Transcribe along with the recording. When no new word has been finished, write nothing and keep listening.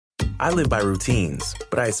I live by routines,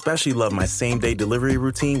 but I especially love my same-day delivery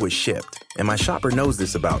routine with Shipt. And my shopper knows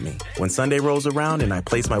this about me. When Sunday rolls around and I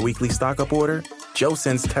place my weekly stock-up order, Joe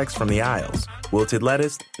sends texts from the aisles. Wilted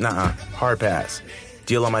lettuce? Nuh-uh, hard pass.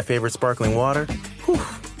 Deal on my favorite sparkling water? Whew,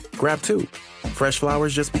 grab two. Fresh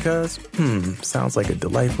flowers just because? Sounds like a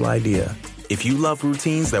delightful idea. If you love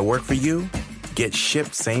routines that work for you, get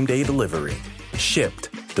Shipt same-day delivery. Shipt,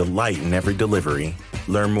 delight in every delivery.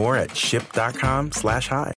 Learn more at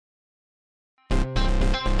shipt.com/hi.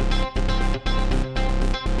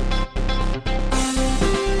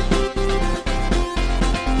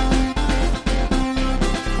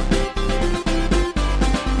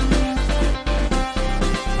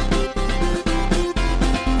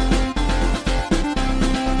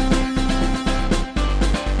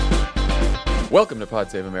 Welcome to Pod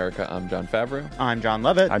Save America. I'm John Favreau. I'm John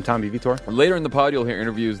Lovett. I'm Tom Vitor. Later in the pod, you'll hear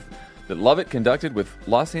interviews that Lovett conducted with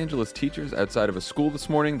Los Angeles teachers outside of a school this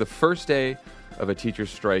morning, the first day of a teacher's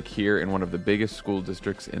strike here in one of the biggest school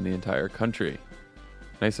districts in the entire country.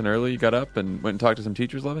 Nice and early, you got up and went and talked to some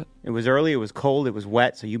teachers, Lovett? It was early, it was cold, it was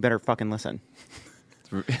wet, so you better fucking listen.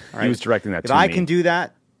 All right? He was directing that if to me. I can do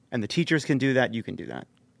that, and the teachers can do that, you can do that.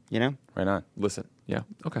 You know? Right on. Listen. Yeah.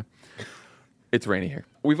 Okay. It's rainy here.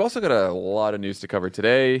 We've also got a lot of news to cover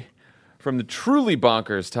today. From the truly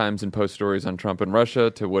bonkers Times and Post stories on Trump and Russia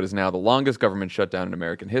to what is now the longest government shutdown in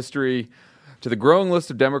American history to the growing list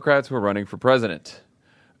of Democrats who are running for president.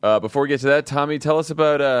 Before we get to that, Tommy, tell us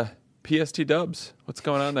about PST Dubs. What's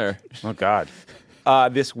going on there? Oh, God.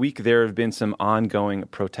 This week, there have been some ongoing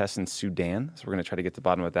protests in Sudan. So we're going to try to get to the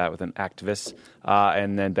bottom of that with an activist.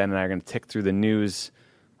 And then Ben and I are going to tick through the news,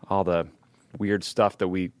 all the weird stuff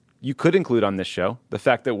that you could include on this show. The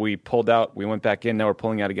fact that we pulled out, we went back in, now we're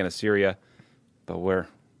pulling out again of Syria. But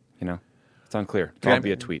it's unclear. It can't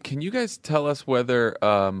be a tweet. Can you guys tell us whether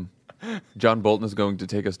John Bolton is going to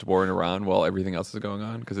take us to war in Iran while everything else is going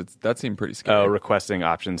on? Because that seemed pretty scary. Oh, requesting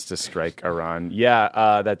options to strike Iran.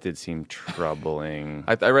 Yeah, that did seem troubling.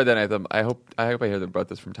 I read that and I thought, I hope I hear about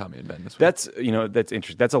this from Tommy and Ben this week. That's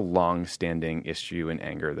interesting. That's a long-standing issue and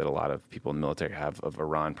anger that a lot of people in the military have of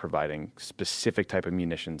Iran providing specific type of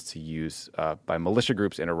munitions to use by militia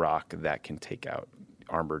groups in Iraq that can take out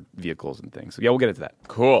armored vehicles and things. So yeah, we'll get into that.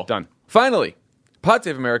 Cool. Done. Finally, Pod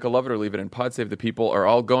Save America, Love It or Leave It, and Pod Save the People are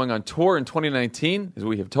all going on tour in 2019, as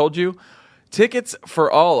we have told you. Tickets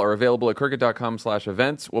for all are available at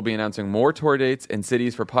Crooked.com/events. We'll be announcing more tour dates and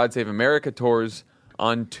cities for Pod Save America tours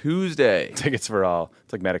on Tuesday. Tickets for all.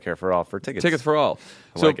 It's like Medicare for all for tickets. Tickets for all.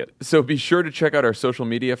 I like it. So be sure to check out our social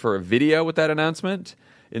media for a video with that announcement.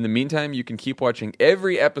 In the meantime, you can keep watching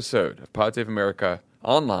every episode of Pod Save America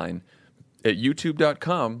online at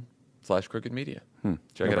youtube.com/crookedmedia.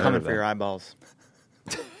 Check it out. Coming for your eyeballs.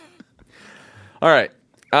 All right.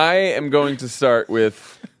 I am going to start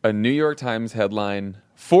with a New York Times headline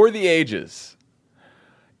for the ages.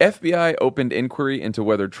 FBI opened inquiry into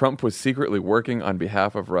whether Trump was secretly working on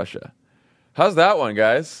behalf of Russia. How's that one,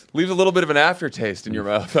 guys? Leaves a little bit of an aftertaste in your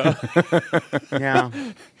mouth, huh? Yeah.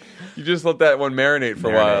 You just let that one marinate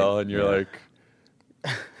for a while, and you're like...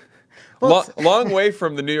 Well, long way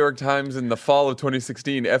from the New York Times in the fall of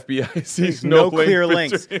 2016. FBI sees no clear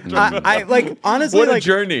links. I honestly, what a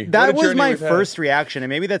journey. That was my first reaction,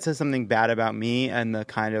 and maybe that says something bad about me and the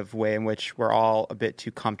kind of way in which we're all a bit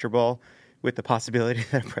too comfortable with the possibility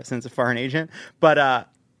that a president's a foreign agent. But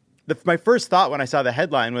my first thought when I saw the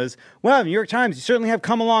headline was, "Well, New York Times, you certainly have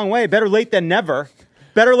come a long way. Better late than never."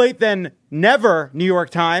 Better late than never, New York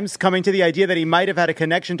Times, coming to the idea that he might have had a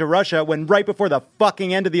connection to Russia when right before the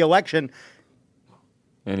fucking end of the election.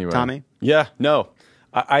 Anyway. Tommy? Yeah, no.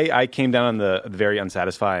 I came down on the very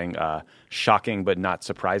unsatisfying, shocking but not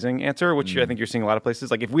surprising answer, which I think you're seeing a lot of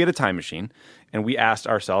places. Like if we had a time machine and we asked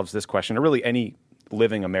ourselves this question, or really any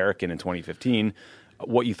living American in 2015,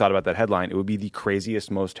 what you thought about that headline, it would be the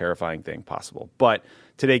craziest, most terrifying thing possible. But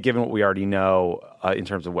today, given what we already know in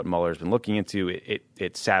terms of what Mueller's been looking into,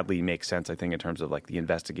 it sadly makes sense, I think, in terms of like the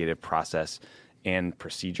investigative process and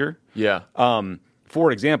procedure. Yeah.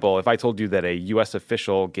 For example, if I told you that a U.S.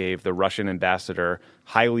 official gave the Russian ambassador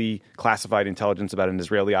highly classified intelligence about an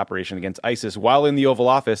Israeli operation against ISIS while in the Oval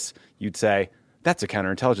Office, you'd say, that's a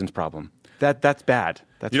counterintelligence problem. That's bad.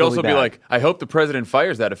 That's You'd really also bad. be like, I hope the president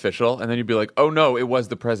fires that official, and then you'd be like, oh no, it was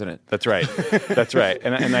the president. That's right. That's right.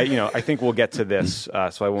 And I think we'll get to this,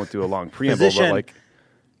 so I won't do a long preamble. Physician, but like,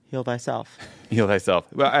 heal thyself. Heal thyself.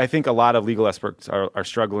 Well, I think a lot of legal experts are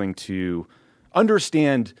struggling to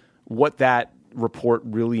understand what that report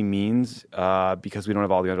really means because we don't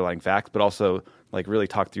have all the underlying facts, but also like really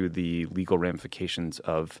talk through the legal ramifications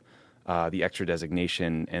of the extra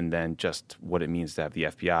designation, and then just what it means to have the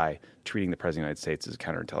FBI treating the President of the United States as a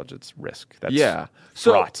counterintelligence risk. That's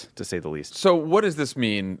fraught, to say the least. So what does this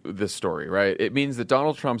mean, this story, right? It means that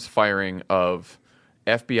Donald Trump's firing of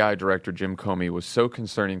FBI Director Jim Comey was so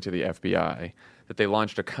concerning to the FBI that they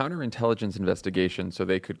launched a counterintelligence investigation so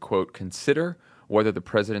they could, quote, consider whether the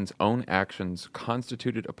president's own actions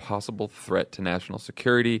constituted a possible threat to national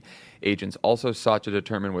security. Agents also sought to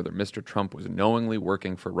determine whether Mr. Trump was knowingly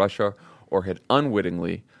working for Russia or had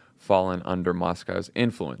unwittingly fallen under Moscow's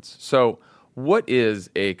influence. So what is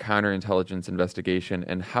a counterintelligence investigation,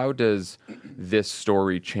 and how does this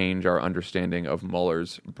story change our understanding of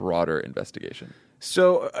Mueller's broader investigation?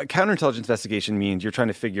 So a counterintelligence investigation means you're trying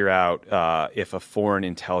to figure out if a foreign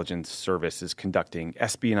intelligence service is conducting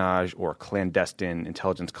espionage or clandestine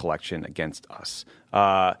intelligence collection against us.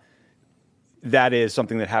 That is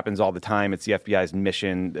something that happens all the time. It's the FBI's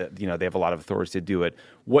mission. They have a lot of authorities to do it.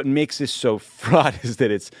 What makes this so fraught is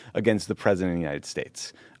that it's against the President of the United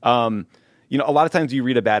States. A lot of times you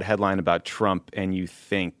read a bad headline about Trump and you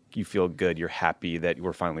think you feel good, you're happy that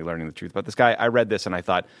we're finally learning the truth about this guy. I read this and I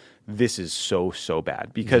thought, this is so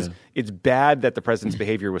bad, because it's bad that the president's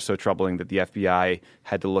behavior was so troubling that the FBI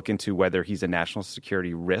had to look into whether he's a national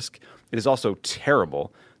security risk. It is also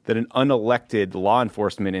terrible that an unelected law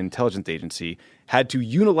enforcement and intelligence agency had to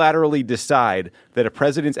unilaterally decide that a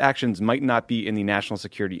president's actions might not be in the national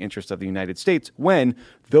security interests of the United States when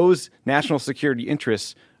those national security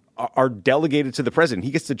interests are delegated to the president.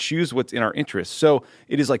 He gets to choose what's in our interests. So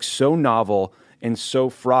it is so novel and so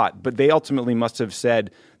fraught. But they ultimately must have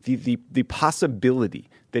said the possibility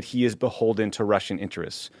that he is beholden to Russian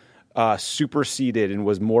interests superseded and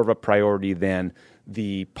was more of a priority than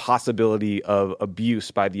the possibility of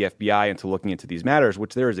abuse by the FBI into looking into these matters,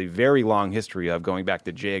 which there is a very long history of, going back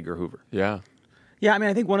to J. Edgar Hoover. Yeah, I mean,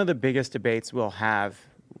 I think one of the biggest debates we'll have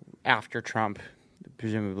after Trump,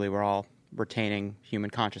 presumably we're all retaining human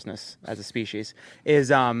consciousness as a species,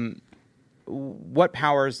 is what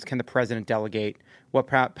powers can the president delegate? What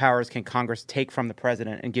powers can Congress take from the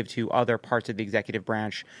president and give to other parts of the executive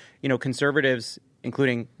branch? Conservatives,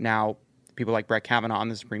 including now people like Brett Kavanaugh on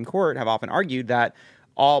the Supreme Court, have often argued that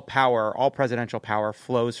all power, all presidential power,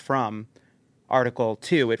 flows from Article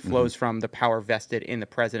 2. It flows from the power vested in the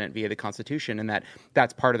president via the Constitution, and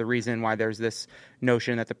that's part of the reason why there's this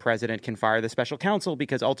notion that the president can fire the special counsel,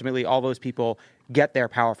 because ultimately all those people get their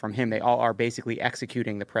power from him. They all are basically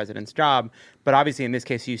executing the president's job. But obviously in this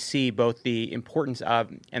case you see both the importance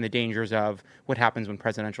of and the dangers of what happens when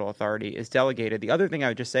presidential authority is delegated. The other thing I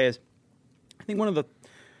would just say is, I think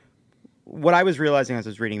what I was realizing as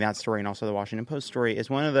I was reading that story and also the Washington Post story is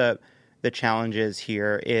one of the challenges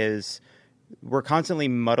here is we're constantly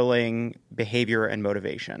muddling behavior and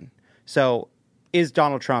motivation. So is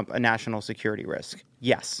Donald Trump a national security risk?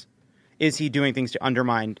 Yes. Is he doing things to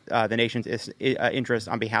undermine the nation's interest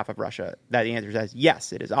on behalf of Russia? That the answer is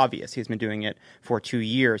yes. It is obvious. He's been doing it for 2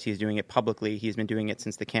 years. He's doing it publicly. He's been doing it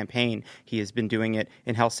since the campaign. He has been doing it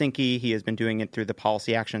in Helsinki. He has been doing it through the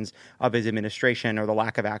policy actions of his administration or the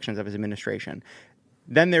lack of actions of his administration.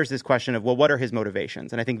 Then there's this question of, well, what are his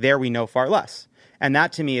motivations? And I think there we know far less. And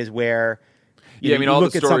that to me is where you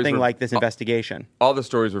look at something like this investigation. All the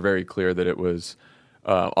stories were very clear that it was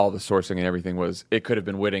all the sourcing and everything was, it could have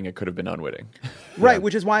been witting, it could have been unwitting. Right,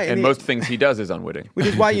 which is why... And most things he does is unwitting. Which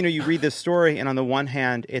is why, you read this story, and on the one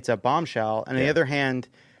hand, it's a bombshell, and on the other hand,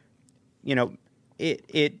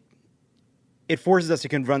 it forces us to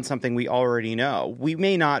confront something we already know. We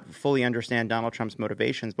may not fully understand Donald Trump's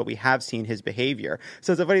motivations, but we have seen his behavior.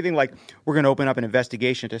 So it's a funny thing, like, we're going to open up an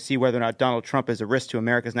investigation to see whether or not Donald Trump is a risk to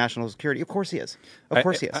America's national security. Of course he is. Of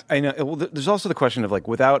course he is. I know. Well, there's also the question of,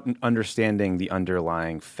 without understanding the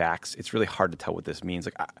underlying facts, it's really hard to tell what this means.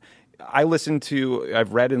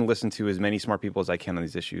 I've read and listened to as many smart people as I can on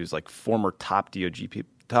these issues, like former top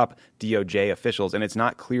DOJ officials, and it's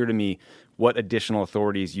not clear to me what additional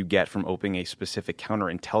authorities you get from opening a specific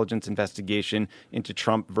counterintelligence investigation into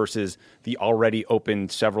Trump versus the already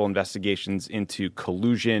opened several investigations into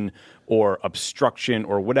collusion or obstruction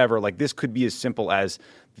or whatever. This could be as simple as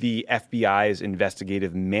the FBI's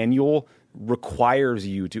investigative manual requires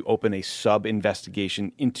you to open a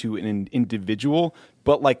sub-investigation into an individual,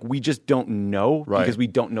 but we just don't know because we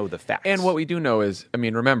don't know the facts. And what we do know is,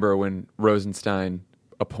 remember when Rosenstein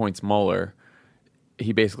appoints Mueller,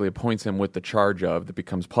 he basically appoints him with the charge of, that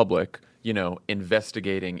becomes public,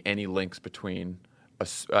 investigating any links between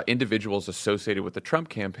individuals associated with the Trump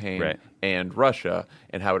campaign and Russia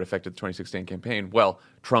and how it affected the 2016 campaign. Well,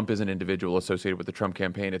 Trump is an individual associated with the Trump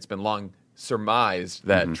campaign. It's been long surmised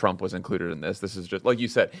that Trump was included in this. This is just, like you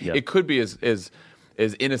said, it could be as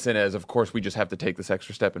as innocent as, of course, we just have to take this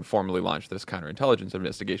extra step and formally launch this counterintelligence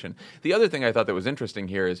investigation. The other thing I thought that was interesting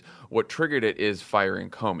here is what triggered it is firing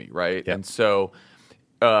Comey, right? Yeah. And so,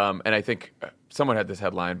 and I think someone had this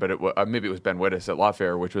headline, but maybe it was Ben Wittes at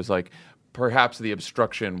Lawfare, which was like, perhaps the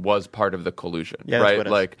obstruction was part of the collusion, right? Wittes.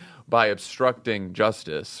 Like by obstructing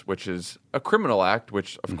justice, which is a criminal act,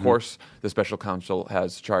 which of course the special counsel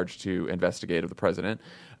has charged to investigate of the president,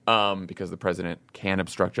 because the president can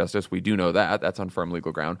obstruct justice. We do know that. That's on firm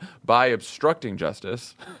legal ground. By obstructing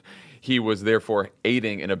justice, he was therefore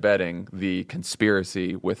aiding and abetting the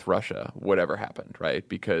conspiracy with Russia, whatever happened, right?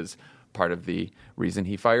 Because part of the reason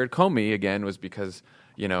he fired Comey, again, was because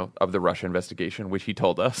of the Russia investigation, which he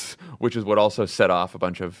told us, which is what also set off a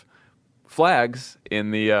bunch of flags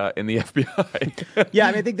in the FBI. Yeah,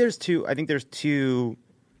 I mean, I think there's two. I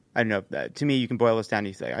don't know. To me, you can boil this down.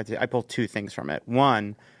 You say I pull two things from it.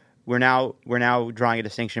 One, we're now drawing a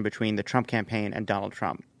distinction between the Trump campaign and Donald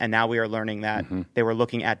Trump, and now we are learning that they were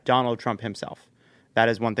looking at Donald Trump himself. That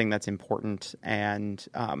is one thing that's important, and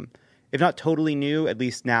if not totally new, at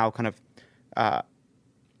least now kind of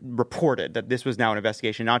reported that this was now an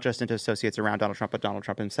investigation, not just into associates around Donald Trump, but Donald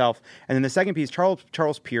Trump himself. And then the second piece,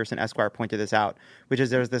 Charles Pierce in Esquire pointed this out, which is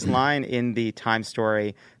there's this line in the Times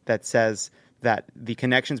story that says that the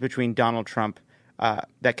connections between Donald Trump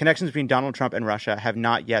and Russia have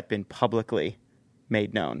not yet been publicly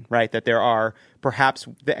made known, right? That there are perhaps,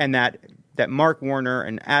 and that Mark Warner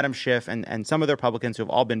and Adam Schiff and some of the Republicans who have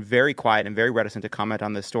all been very quiet and very reticent to comment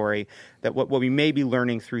on this story, that what we may be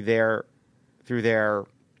learning through their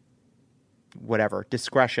whatever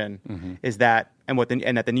discretion is that, and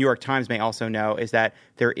that the New York Times may also know, is that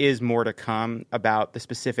there is more to come about the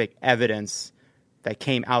specific evidence that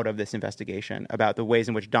came out of this investigation about the ways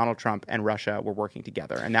in which Donald Trump and Russia were working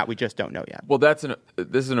together, and that we just don't know yet. Well, this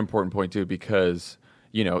is an important point too, because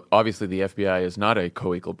obviously the FBI is not a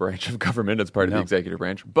co-equal branch of government; it's part of the executive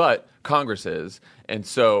branch, but Congress is, and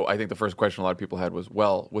so I think the first question a lot of people had was,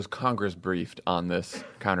 well, was Congress briefed on this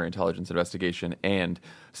counterintelligence investigation? And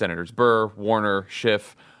Senators Burr, Warner,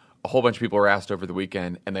 Schiff, a whole bunch of people were asked over the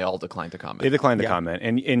weekend, and they all declined to comment. They declined to comment,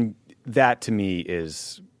 and that to me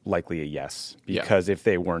is likely a yes, because if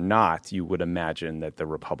they were not, you would imagine that the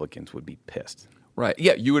Republicans would be pissed. Right.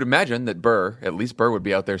 Yeah, you would imagine that at least Burr would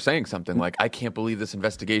be out there saying something like, I can't believe this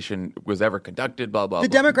investigation was ever conducted, blah, blah, the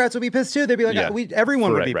blah. Democrats would be pissed too. They'd be like,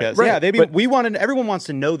 everyone would be pissed. Right. Yeah, everyone wants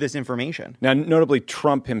to know this information. Now, notably,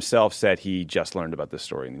 Trump himself said he just learned about this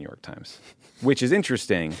story in the New York Times, which is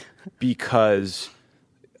interesting because,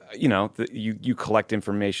 you collect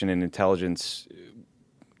information and intelligence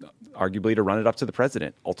arguably to run it up to the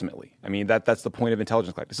president, ultimately. I mean, that's the point of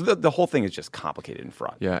intelligence collecting. So the whole thing is just complicated and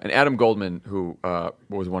fraught. Yeah, and Adam Goldman, who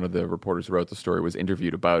was one of the reporters who wrote the story, was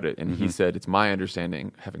interviewed about it, and he said, it's my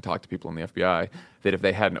understanding, having talked to people in the FBI, that if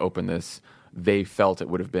they hadn't opened this, they felt it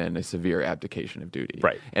would have been a severe abdication of duty.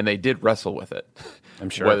 Right. And they did wrestle with it. I'm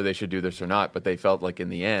sure. Whether they should do this or not, but they felt like in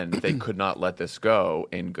the end, they could not let this go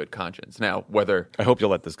in good conscience. Now, whether... I hope you'll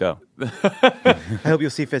let this go. I hope you'll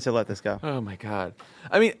see fit to let this go. Oh, my God.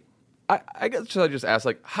 I mean... I guess should I just ask,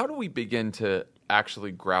 how do we begin to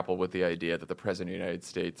actually grapple with the idea that the president of the United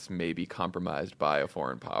States may be compromised by a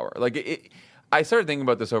foreign power? I started thinking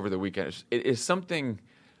about this over the weekend. It is something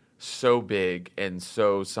so big and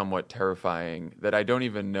so somewhat terrifying that I don't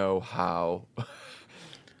even know how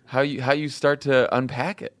you start to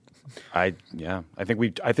unpack it. I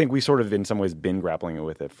think we sort of in some ways been grappling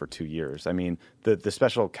with it for 2 years. I mean, the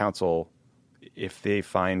special counsel, if they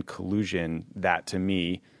find collusion, that to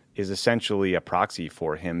me is essentially a proxy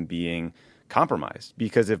for him being compromised.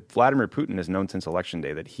 Because if Vladimir Putin has known since Election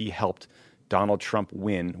Day that he helped Donald Trump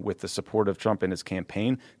win with the support of Trump in his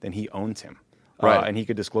campaign, then he owns him. Right. And he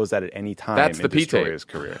could disclose that at any time and destroy his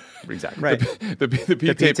career. Exactly. Right. The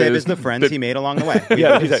P-tape is the friends he made along the way.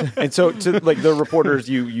 Yeah, exactly. And so to the reporters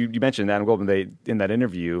you mentioned, Adam Goldman, they in that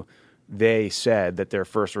interview, they said that their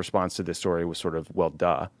first response to this story was sort of, well,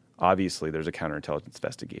 duh. Obviously, there's a counterintelligence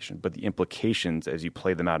investigation, but the implications as you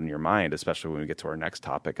play them out in your mind, especially when we get to our next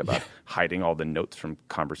topic about hiding all the notes from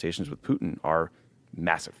conversations with Putin, are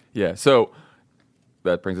massive. Yeah, so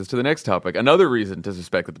that brings us to the next topic. Another reason to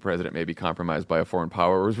suspect that the president may be compromised by a foreign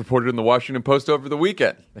power was reported in the Washington Post over the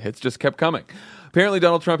weekend. The hits just kept coming. Apparently,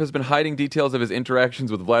 Donald Trump has been hiding details of his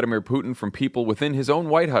interactions with Vladimir Putin from people within his own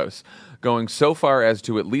White House, going so far as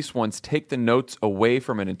to at least once take the notes away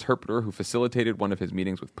from an interpreter who facilitated one of his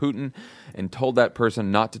meetings with Putin and told that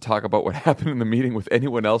person not to talk about what happened in the meeting with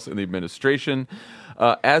anyone else in the administration.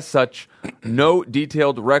 As such, no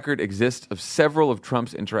detailed record exists of several of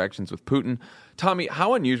Trump's interactions with Putin. Tommy,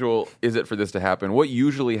 how unusual is it for this to happen? What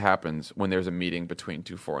usually happens when there's a meeting between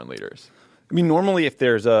two foreign leaders? I mean, normally if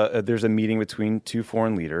there's a meeting between two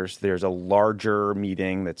foreign leaders, there's a larger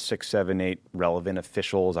meeting that's 6, 7, 8 relevant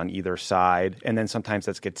officials on either side, and then sometimes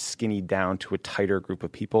that gets skinnied down to a tighter group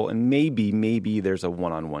of people, and maybe there's a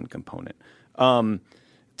one-on-one component.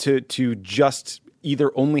 To just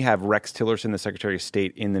either only have Rex Tillerson, the Secretary of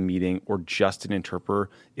State, in the meeting or just an interpreter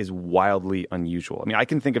is wildly unusual. I mean, I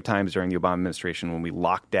can think of times during the Obama administration when we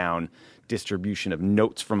locked down distribution of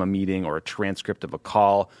notes from a meeting or a transcript of a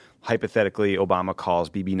call. Hypothetically, Obama calls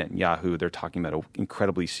Bibi Netanyahu. They're talking about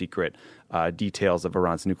incredibly secret details of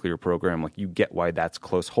Iran's nuclear program. Like, you get why that's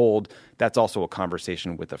close hold. That's also a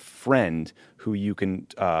conversation with a friend who you can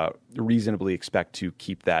reasonably expect to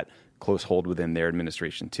keep that close hold within their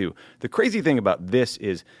administration too. The crazy thing about this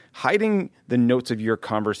is hiding the notes of your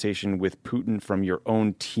conversation with Putin from your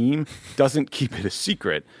own team doesn't keep it a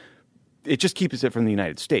secret. It just keeps it from the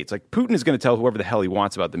United States. Like, Putin is going to tell whoever the hell he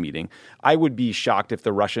wants about the meeting. I would be shocked if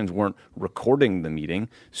the Russians weren't recording the meeting.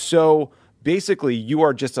 So basically, you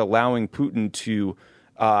are just allowing Putin to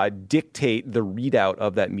dictate the readout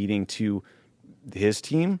of that meeting to his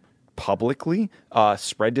team publicly,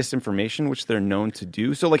 spread disinformation, which they're known to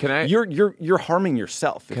do. So, like, you're harming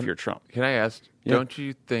yourself if you're Trump. Can I ask? Yeah. Don't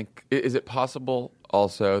you think? Is it possible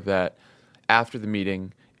also that after the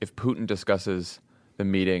meeting, if Putin discusses the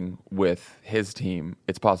meeting with his team,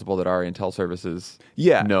 it's possible that our intel services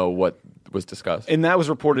know what was discussed? And that was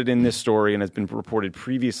reported in this story and has been reported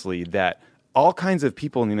previously that all kinds of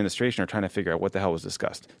people in the administration are trying to figure out what the hell was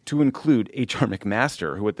discussed, to include H.R.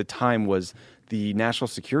 McMaster, who at the time was the national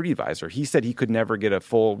security advisor. He said he could never get a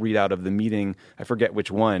full readout of the meeting, I forget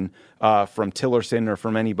which one, from Tillerson or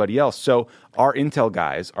from anybody else. So our intel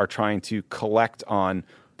guys are trying to collect on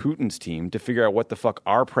Putin's team to figure out what the fuck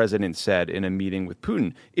our president said in a meeting with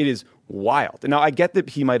Putin. It is wild. Now, I get that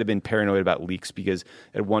he might have been paranoid about leaks because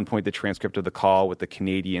at one point the transcript of the call with the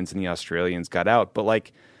Canadians and the Australians got out, but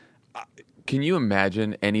like... Can you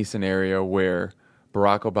imagine any scenario where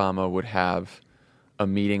Barack Obama would have a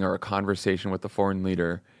meeting or a conversation with a foreign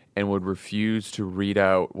leader and would refuse to read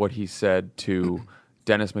out what he said to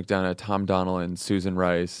Dennis McDonough, Tom Donilon, Susan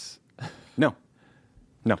Rice?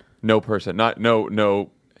 No person.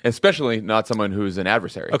 No, especially not someone who's an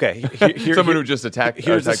adversary. Okay. Someone who just attacked.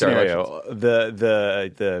 Here's the scenario.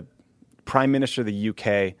 The Prime Minister of the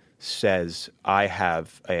UK says, I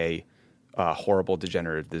have a horrible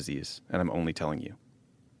degenerative disease, and I'm only telling you.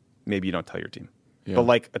 Maybe you don't tell your team. Yeah. But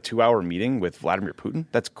like a 2-hour meeting with Vladimir Putin,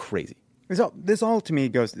 that's crazy. This all to me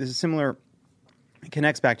this is similar, it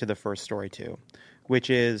connects back to the first story too, which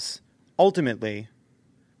is ultimately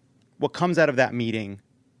what comes out of that meeting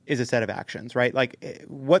is a set of actions, right? Like,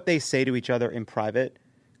 what they say to each other in private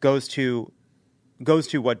goes to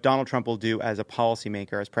what Donald Trump will do as a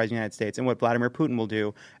policymaker, as president of the United States, and what Vladimir Putin will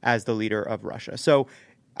do as the leader of Russia. So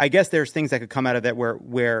I guess there's things that could come out of that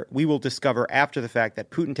where we will discover after the fact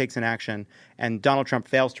that Putin takes an action and Donald Trump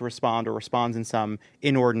fails to respond or responds in some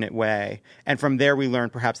inordinate way. And from there we learn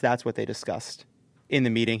perhaps that's what they discussed in the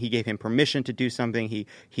meeting. He gave him permission to do something.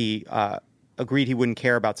 He agreed he wouldn't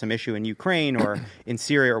care about some issue in Ukraine or in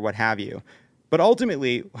Syria or what have you. But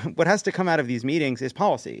ultimately, what has to come out of these meetings is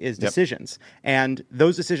policy, is decisions. Yep. And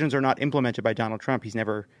those decisions are not implemented by Donald Trump. He's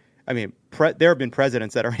never... I mean, there have been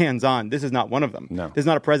presidents that are hands-on. This is not one of them. No. This is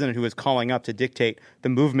not a president who is calling up to dictate the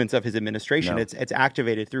movements of his administration. No. It's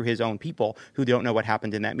activated through his own people who don't know what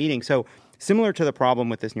happened in that meeting. So similar to the problem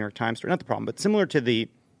with this New York Times story, not the problem, but similar to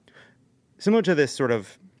this sort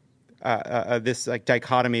of this like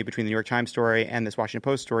dichotomy between the New York Times story and this Washington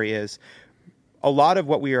Post story is a lot of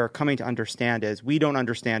what we are coming to understand is we don't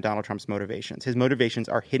understand Donald Trump's motivations. His motivations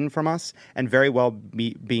are hidden from us and very well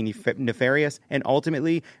be nefarious and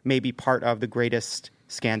ultimately may be part of the greatest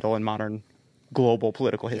scandal in modern global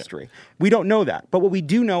political history. Yeah. We don't know that. But what we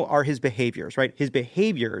do know are his behaviors, right? His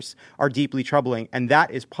behaviors are deeply troubling, and that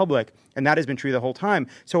is public, and that has been true the whole time.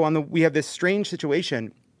 So we have this strange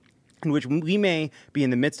situation in which we may be in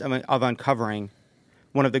the midst of uncovering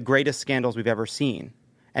one of the greatest scandals we've ever seen.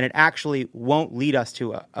 And it actually won't lead us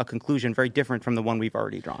to a conclusion very different from the one we've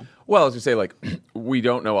already drawn. Well, as you say, like, we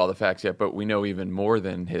don't know all the facts yet, but we know even more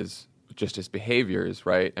than his behaviors,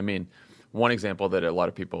 right? I mean, one example that a lot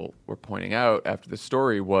of people were pointing out after the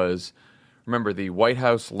story was, remember, the White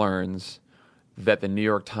House learns that the New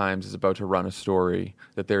York Times is about to run a story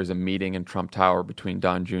that there's a meeting in Trump Tower between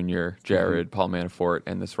Don Jr., Jared, Paul Manafort,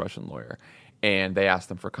 and this Russian lawyer. And they asked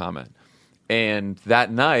them for comment. And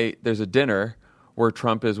that night, there's a dinner where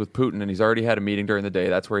Trump is with Putin, and he's already had a meeting during the day.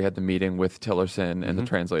 That's where he had the meeting with Tillerson and the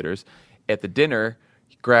translators. At the dinner,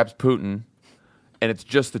 he grabs Putin, and it's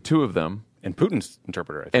just the two of them, And Putin's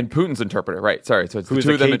interpreter, I think. And Putin's interpreter, right? Sorry, so it's Who's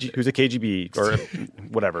the two a of them. who's a KGB or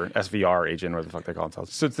whatever SVR agent, or the fuck they call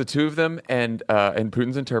themselves. So it's the two of them and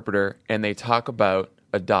Putin's interpreter, and they talk about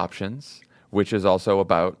adoptions, which is also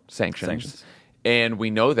about sanctions. And we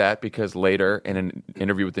know that because later in an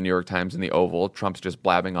interview with the New York Times in the Oval, Trump's just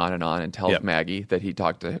blabbing on and tells Maggie that he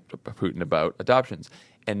talked to Putin about adoptions.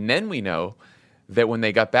 And then we know that when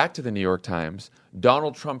they got back to the New York Times,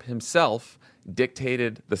 Donald Trump himself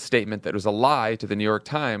dictated the statement that was a lie to the New York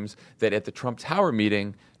Times that at the Trump Tower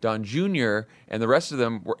meeting, Don Jr. and the rest of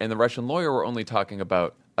them and the Russian lawyer were only talking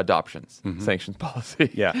about adoptions, sanctions policy.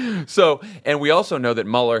 Yeah. So, and we also know that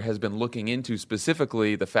Mueller has been looking into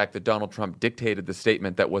specifically the fact that Donald Trump dictated the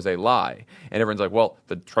statement that was a lie. And everyone's like, well,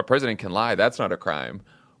 the Trump president can lie. That's not a crime.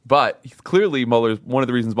 But clearly, one of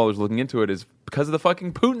the reasons Mueller's looking into it is because of the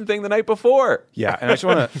fucking Putin thing the night before. Yeah, and I just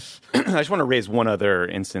want to raise one other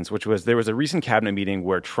instance, which was there was a recent cabinet meeting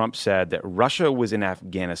where Trump said that Russia was in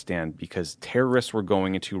Afghanistan because terrorists were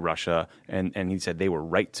going into Russia, and he said they were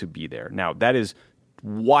right to be there. Now, that is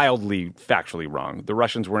wildly factually wrong. The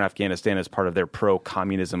Russians were in Afghanistan as part of their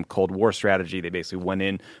pro-communism Cold War strategy. They basically went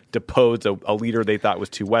in, deposed a leader they thought was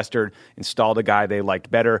too Western, installed a guy they liked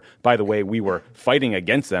better. By the way, we were fighting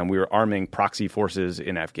against them. We were arming proxy forces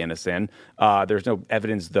in Afghanistan. There's no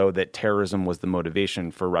evidence, though, that terrorism was the motivation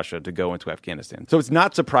for Russia to go into Afghanistan. So it's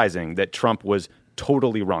not surprising that Trump was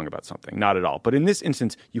totally wrong about something. Not at all. But in this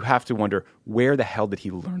instance, you have to wonder, where the hell did he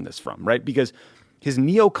learn this from, right? Because his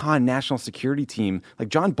neocon national security team, like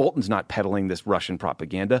John Bolton's not peddling this Russian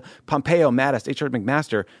propaganda. Pompeo, Mattis, H.R.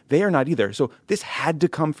 McMaster, they are not either. So this had to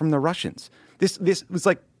come from the Russians. This was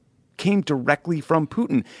like came directly from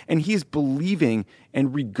Putin. And he's believing and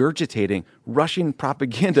regurgitating Russian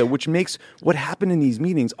propaganda, which makes what happened in these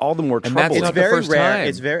meetings all the more troubling. And that's not the first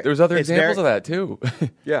time. There's other examples of that too.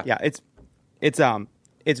 Yeah,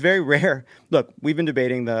 it's very rare. Look, we've been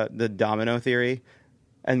debating the domino theory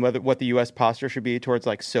and what the U.S. posture should be towards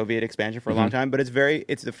like Soviet expansion for a long time. But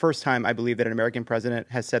it's the first time I believe that an American president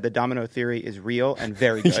has said the domino theory is real and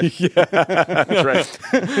very good. That's right.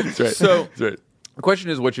 That's right. So the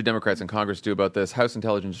question is, what should Democrats in Congress do about this? House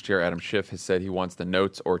Intelligence Chair Adam Schiff has said he wants the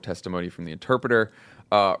notes or testimony from the interpreter.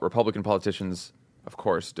 Republican politicians, of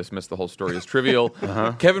course, dismiss the whole story as trivial.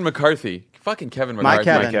 Kevin McCarthy, fucking Kevin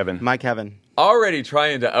McCarthy. My Kevin. Already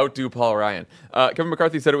trying to outdo Paul Ryan. Kevin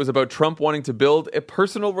McCarthy said it was about Trump wanting to build a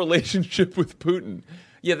personal relationship with Putin.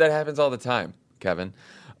 Yeah, that happens all the time, Kevin.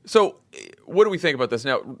 So what do we think about this?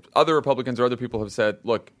 Now, other Republicans or other people have said,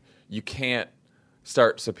 look, you can't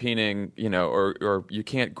start subpoenaing, or you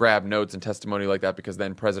can't grab notes and testimony like that because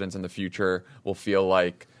then presidents in the future will feel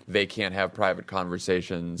like they can't have private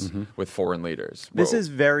conversations with foreign leaders. This is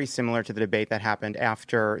very similar to the debate that happened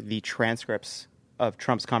after the transcripts of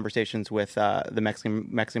Trump's conversations with the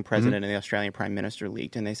Mexican president and the Australian prime minister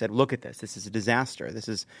leaked. And they said, look at this. This is a disaster. This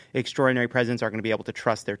is extraordinary. Presidents aren't going to be able to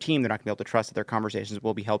trust their team. They're not going to be able to trust that their conversations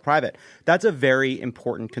will be held private. That's a very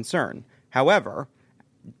important concern. However,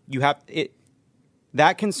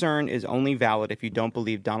 that concern is only valid if you don't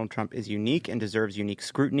believe Donald Trump is unique and deserves unique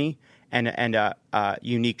scrutiny and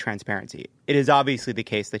unique transparency. It is obviously the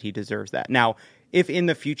case that he deserves that. Now, if in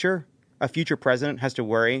the future, a future president has to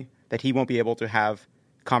worry that he won't be able to have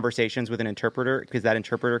conversations with an interpreter because that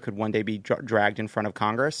interpreter could one day be dragged in front of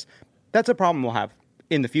Congress, that's a problem we'll have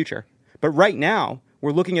in the future. But right now,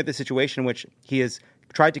 we're looking at the situation in which he has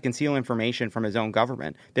tried to conceal information from his own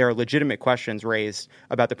government. There are legitimate questions raised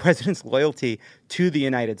about the president's loyalty to the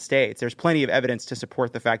United States. There's plenty of evidence to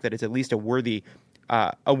support the fact that it's at least a worthy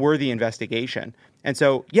investigation. And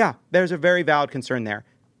so, yeah, there's a very valid concern there.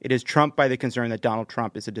 It is trumped by the concern that Donald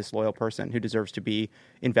Trump is a disloyal person who deserves to be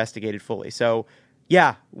investigated fully. So,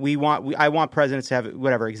 yeah, I want presidents to have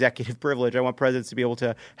executive privilege. I want presidents to be able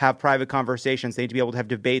to have private conversations. They need to be able to have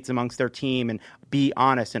debates amongst their team and be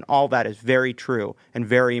honest. And all that is very true and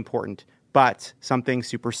very important. But some things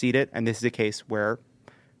supersede it. And this is a case where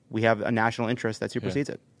we have a national interest that supersedes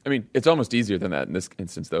it. I mean, it's almost easier than that in this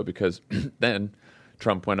instance, though, because then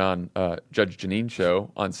Trump went on Judge Jeanine's show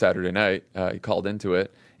on Saturday night. He called into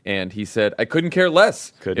it. And he said, I couldn't care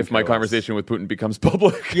less if my conversation with Putin becomes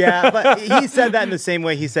public. Yeah, but he said that in the same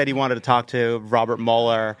way he said he wanted to talk to Robert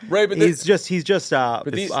Mueller. Right, but he's just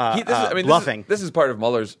bluffing. This is part of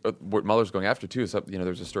Mueller's what Mueller's going after too. So, there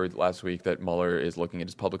was a story last week that Mueller is looking at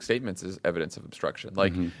his public statements as evidence of obstruction.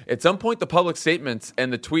 Like at some point, the public statements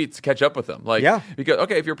and the tweets catch up with them. Because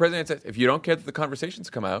if your president says, if you don't care that the conversations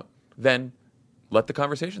come out, then let the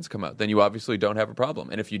conversations come out. Then you obviously don't have a problem.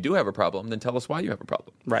 And if you do have a problem, then tell us why you have a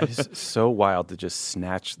problem. Right. It's so wild to just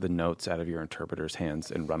snatch the notes out of your interpreter's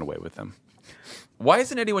hands and run away with them. Why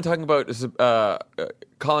isn't anyone talking about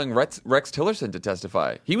calling Rex Tillerson to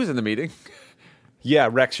testify? He was in the meeting. Yeah,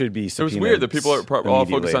 Rex should be It subpoenaed. was weird that people are all focused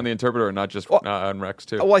immediately. on the interpreter and not just on Rex,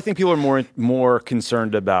 too. Well, I think people are more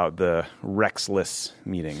concerned about the Rexless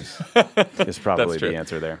meetings. Is probably true. the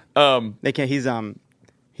answer there. They can't. He's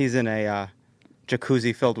in a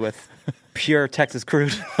jacuzzi filled with pure Texas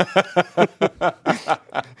crude.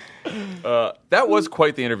 That was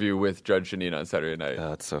quite the interview with Judge Jeanine on Saturday night.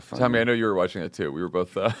 That's so funny. Tommy, I know you were watching it too. We were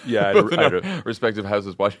both, Yeah, both in I our had respective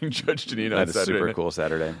houses watching Judge Jeanine I on had a Saturday super night. cool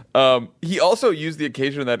Saturday. He also used the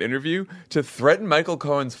occasion of that interview to threaten Michael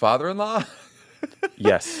Cohen's father-in-law.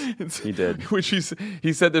 Yes, he did. Which he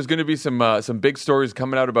said there's going to be some big stories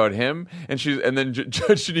coming out about him, and then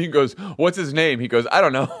Judge Jeanine goes, "What's his name?" He goes, "I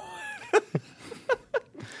don't know."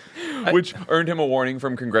 Which earned him a warning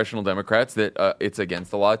from congressional Democrats that it's against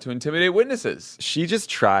the law to intimidate witnesses. She just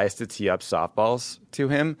tries to tee up softballs to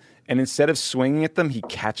him, and instead of swinging at them, he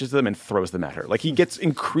catches them and throws them at her. Like, he gets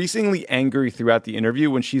increasingly angry throughout the interview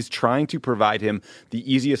when she's trying to provide him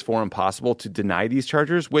the easiest forum possible to deny these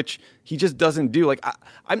charges, which he just doesn't do. Like,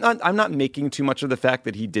 I'm not making too much of the fact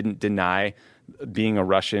that he didn't deny being a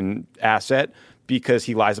Russian asset, because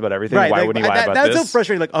he lies about everything. Right, Why wouldn't he lie about that's this? so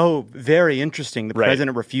frustrating. Like, oh, very interesting. The Right.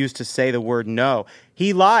 president refused to say the word no.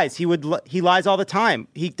 He lies. He lies all the time.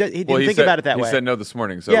 He didn't think said, about it that way. He said no this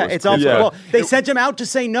morning. So yeah, it was it's all. crazy. Well, they sent him out to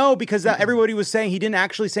say no because everybody was saying he didn't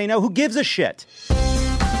actually say no. Who gives a shit?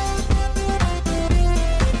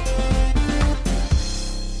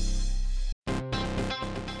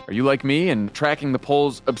 Are you like me and tracking the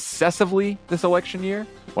polls obsessively this election year?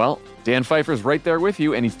 Well, Dan Pfeiffer's right there with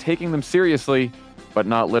you, and he's taking them seriously, but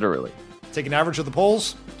not literally. Take an average of the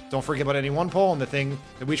polls. Don't forget about any one poll. And the thing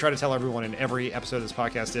that we try to tell everyone in every episode of this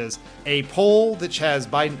podcast is a poll that has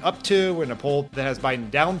Biden up to and a poll that has Biden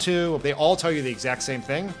down to, they all tell you the exact same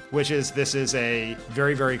thing, which is this is a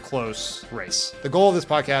very, very close race. The goal of this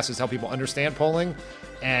podcast is to help people understand polling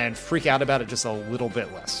and freak out about it just a little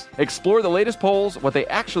bit less. Explore the latest polls, what they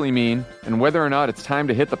actually mean, and whether or not it's time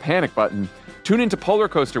to hit the panic button. Tune into Polar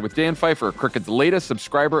Coaster with Dan Pfeiffer, Crooked's latest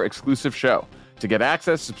subscriber-exclusive show. To get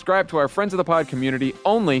access, subscribe to our Friends of the Pod community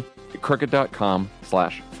only at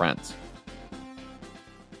crooked.com/friends.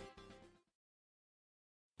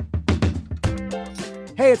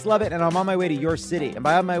 Hey, it's Lovett, and I'm on my way to your city. And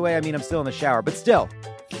by on my way, I mean I'm still in the shower, but still,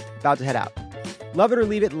 about to head out. Love It or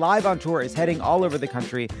Leave It Live on Tour is heading all over the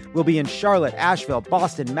country. We'll be in Charlotte, Asheville,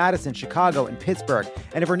 Boston, Madison, Chicago, and Pittsburgh.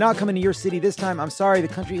 And if we're not coming to your city this time, I'm sorry, the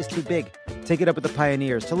country is too big. Take it up with the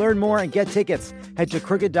pioneers. To learn more and get tickets, head to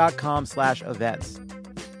crooked.com/events.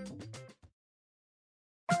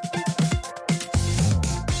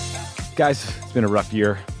 Guys, it's been a rough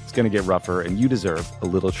year. It's going to get rougher, and you deserve a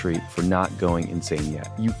little treat for not going insane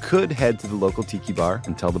yet. You could head to the local tiki bar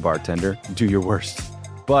and tell the bartender, do your worst.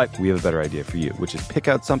 But we have a better idea for you, which is pick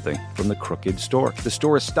out something from the Crooked store. The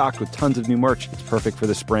store is stocked with tons of new merch. It's perfect for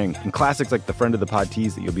the spring. And classics like the Friend of the Pod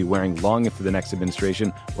tees that you'll be wearing long into the next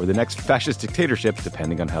administration or the next fascist dictatorship,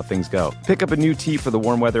 depending on how things go. Pick up a new tee for the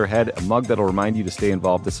warm weather ahead, a mug that'll remind you to stay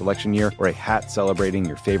involved this election year, or a hat celebrating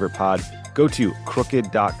your favorite pod. Go to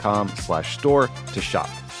crooked.com/store to shop.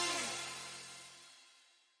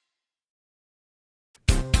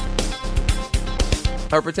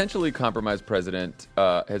 Our potentially compromised president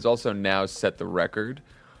has also now set the record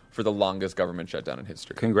for the longest government shutdown in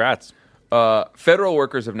history. Congrats. Federal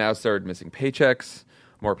workers have now started missing paychecks.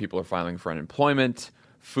 More people are filing for unemployment.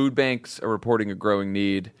 Food banks are reporting a growing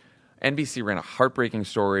need. NBC ran a heartbreaking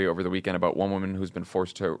story over the weekend about one woman who's been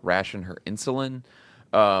forced to ration her insulin.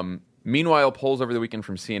 Meanwhile, polls over the weekend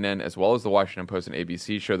from CNN, as well as the Washington Post and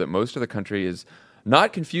ABC, show that most of the country is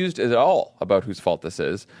not confused at all about whose fault this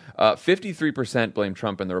is. 53% blame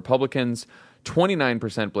Trump and the Republicans,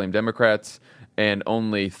 29% blame Democrats, and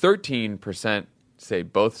only 13% say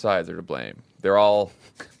both sides are to blame. They're all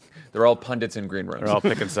pundits in green rooms. They're all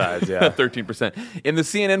picking sides, yeah. 13%. In the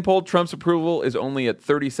CNN poll, Trump's approval is only at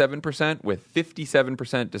 37%, with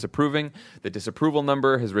 57% disapproving. The disapproval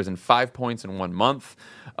number has risen 5 points in 1 month,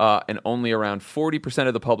 and only around 40%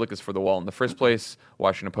 of the public is for the wall in the first place.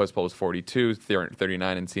 Washington Post poll is 42,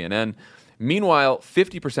 39 in CNN. Meanwhile,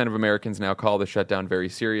 50% of Americans now call the shutdown very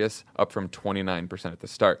serious, up from 29% at the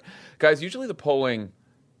start. Guys, usually the polling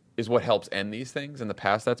is what helps end these things. In the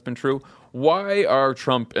past, that's been true. Why are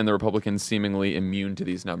Trump and the Republicans seemingly immune to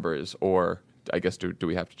these numbers? Or I guess do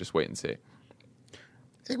we have to just wait and see? I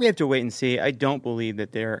think we have to wait and see. I don't believe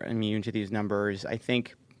that they're immune to these numbers. I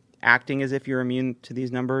think acting as if you're immune to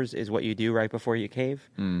these numbers is what you do right before you cave.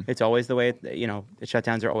 It's always the way, the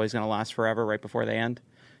shutdowns are always going to last forever right before they end.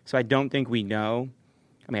 So I don't think we know.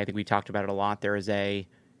 I mean, I think we talked about it a lot. There is a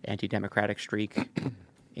anti-democratic streak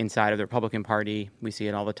inside of the Republican Party. We see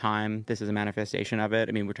it all the time. This is a manifestation of it.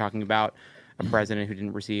 I mean, we're talking about a president who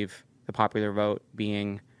didn't receive the popular vote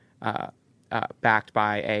being backed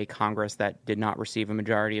by a Congress that did not receive a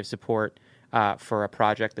majority of support for a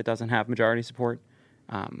project that doesn't have majority support.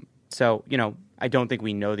 So, I don't think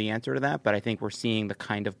we know the answer to that, but I think we're seeing the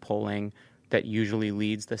kind of polling that usually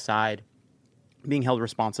leads the side being held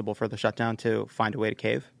responsible for the shutdown to find a way to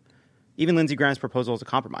cave. Even Lindsey Graham's proposal as a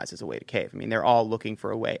compromise is a way to cave. I mean, they're all looking for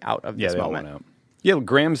a way out of this moment. All want out. Yeah,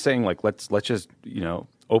 Graham's saying, like, let's just,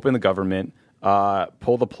 open the government,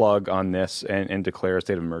 pull the plug on this and declare a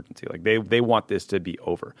state of emergency. Like, they want this to be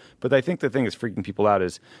over. But I think the thing that's freaking people out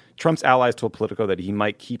is Trump's allies told Politico that he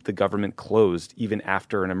might keep the government closed even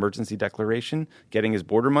after an emergency declaration, getting his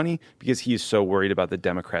border money, because he is so worried about the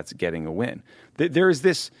Democrats getting a win. There's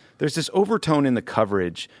this overtone in the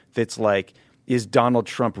coverage that's like, is Donald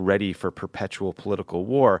Trump ready for perpetual political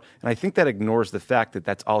war? And I think that ignores the fact that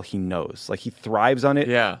that's all he knows. Like, he thrives on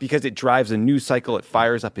it because it drives a news cycle. It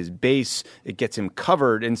fires up his base. It gets him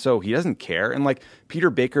covered. And so he doesn't care. And like Peter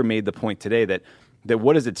Baker made the point today that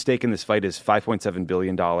what is at stake in this fight is $5.7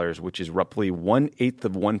 billion, which is roughly 1/8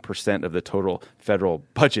 of 1% of the total federal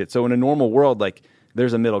budget. So in a normal world, like,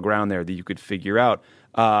 there's a middle ground there that you could figure out.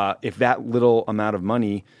 If that little amount of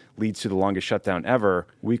money leads to the longest shutdown ever,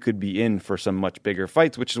 we could be in for some much bigger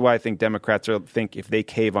fights, which is why I think Democrats think if they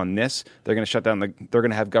cave on this, they're going to shut down they're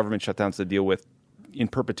going to have government shutdowns to deal with in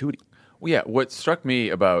perpetuity. Well, yeah, what struck me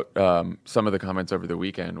about some of the comments over the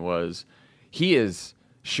weekend was Trump is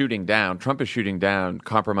shooting down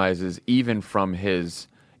compromises even from his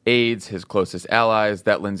aides, his closest allies.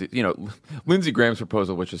 That Lindsey Graham's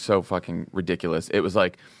proposal, which is so fucking ridiculous. It was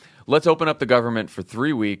like, let's open up the government for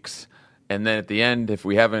 3 weeks, and then at the end, if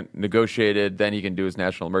we haven't negotiated, then he can do his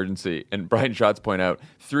national emergency. And Brian Schatz point out,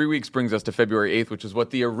 3 weeks brings us to February 8th, which is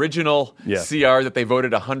what the original CR that they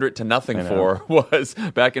voted 100-0 for was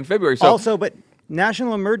back in February. So, also, but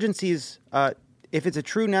national emergencies, if it's a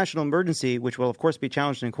true national emergency, which will of course be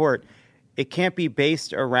challenged in court, it can't be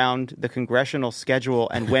based around the congressional schedule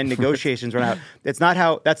and when negotiations run out. That's not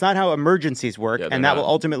how emergencies work, and that will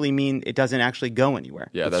ultimately mean it doesn't actually go anywhere.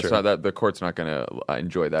 Yeah, that's not that. The court's not going to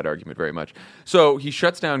enjoy that argument very much. So he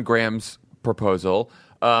shuts down Graham's proposal.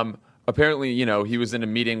 Apparently, he was in a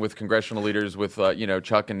meeting with congressional leaders with,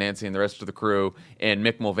 Chuck and Nancy and the rest of the crew, and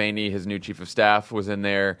Mick Mulvaney, his new chief of staff, was in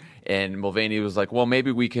there, and Mulvaney was like, well,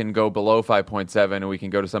 maybe we can go below 5.7 and we can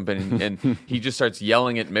go to something, and he just starts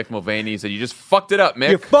yelling at Mick Mulvaney. He said, you just fucked it up, Mick.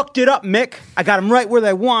 You fucked it up, Mick. I got him right where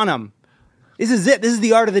they want him. This is it. This is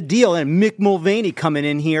the art of the deal, and Mick Mulvaney coming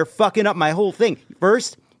in here, fucking up my whole thing.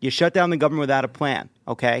 First, you shut down the government without a plan,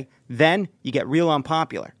 okay? Then you get real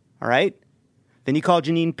unpopular, all right? Then you call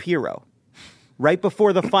Jeanine Pirro. Right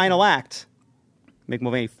before the final act, Mick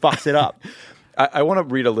Mulvaney fucks it up. I want to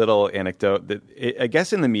read a little anecdote that I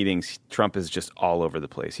guess in the meetings, Trump is just all over the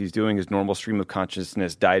place. He's doing his normal stream of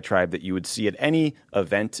consciousness diatribe that you would see at any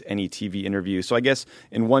event, any TV interview. So I guess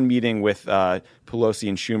in one meeting with Pelosi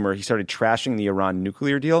and Schumer, he started trashing the Iran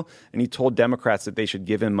nuclear deal, and he told Democrats that they should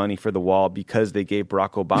give him money for the wall because they gave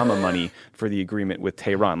Barack Obama money for the agreement with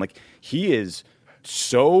Tehran. Like, he is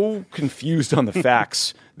so confused on the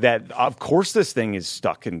facts that, of course, this thing is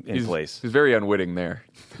stuck in place. He's very unwitting there.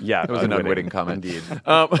 Yeah, it was an unwitting comment. Indeed.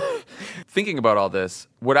 Thinking about all this,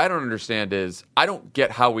 what I don't understand is I don't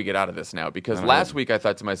get how we get out of this now, because last week I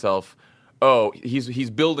thought to myself, oh,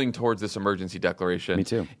 he's building towards this emergency declaration. Me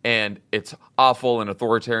too. And it's awful and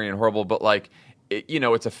authoritarian and horrible, but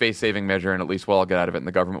it's a face-saving measure, and at least I'll get out of it and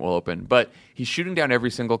the government will open. But he's shooting down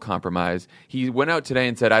every single compromise. He went out today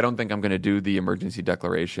and said, I don't think I'm going to do the emergency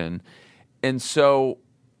declaration. And so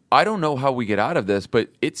I don't know how we get out of this, but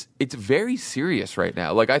it's very serious right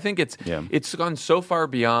now. Like, I think it's gone so far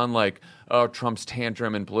beyond Trump's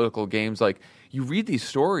tantrum and political games. Like, you read these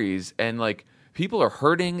stories and people are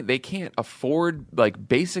hurting. They can't afford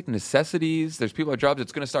basic necessities. There's people at jobs.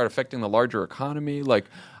 It's going to start affecting the larger economy.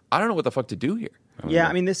 I don't know what the fuck to do here. Yeah,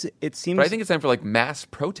 I mean, it seems. But I think it's time for mass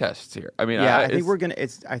protests here. I mean, I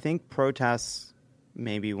think protests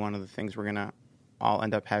may be one of the things we're gonna all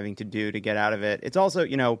end up having to do to get out of it. It's also,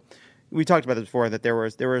 we talked about this before, that there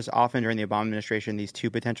was often during the Obama administration these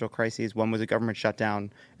two potential crises. One was a government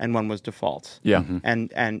shutdown, and one was default. Yeah,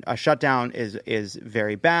 and a shutdown is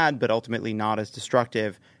very bad, but ultimately not as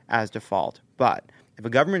destructive as default. But if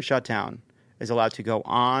a government shutdown is allowed to go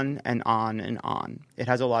on and on and on, it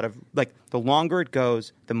has a lot of, the longer it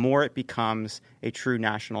goes, the more it becomes a true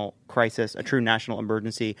national crisis, a true national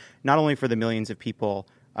emergency, not only for the millions of people,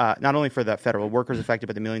 not only for the federal workers affected,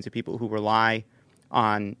 but the millions of people who rely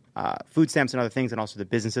on food stamps and other things, and also the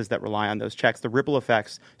businesses that rely on those checks, the ripple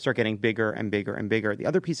effects start getting bigger and bigger and bigger. The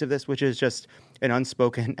other piece of this, which is just an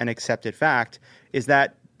unspoken and accepted fact, is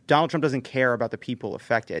that Donald Trump doesn't care about the people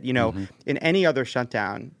affected. You know, in any other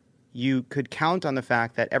shutdown, you could count on the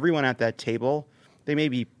fact that everyone at that table, they may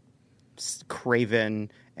be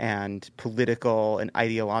craven and political and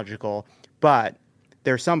ideological, but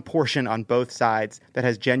there's some portion on both sides that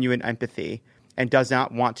has genuine empathy and does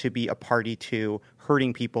not want to be a party to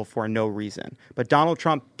hurting people for no reason. But Donald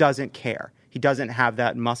Trump doesn't care. He doesn't have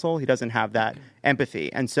that muscle. He doesn't have that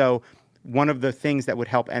empathy. And so one of the things that would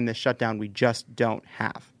help end this shutdown, we just don't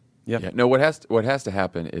have. Yeah. No, what has to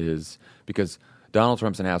happen is, because Donald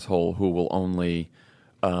Trump's an asshole who will only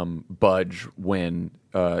budge when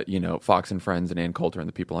Fox and Friends and Ann Coulter and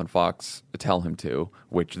the people on Fox tell him to,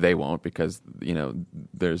 which they won't, because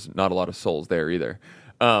there's not a lot of souls there either.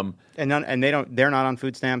 And they're not on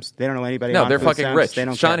food stamps. They don't know anybody. No, on they're food fucking stamps. rich. They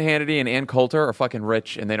don't Sean care. Hannity and Ann Coulter are fucking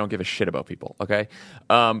rich, and they don't give a shit about people. Okay,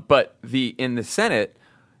 but in the Senate,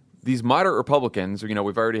 these moderate Republicans, we've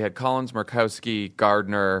already had Collins, Murkowski,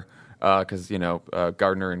 Gardner, because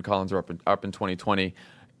Gardner and Collins are up in 2020.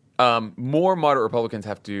 More moderate Republicans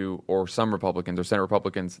have to, or some Republicans or Senate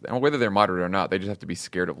Republicans, whether they're moderate or not, they just have to be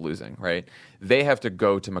scared of losing, right? They have to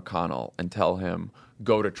go to McConnell and tell him,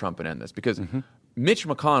 go to Trump and end this. Because Mitch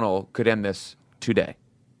McConnell could end this today.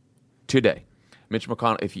 Today. Mitch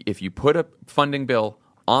McConnell, if you put a funding bill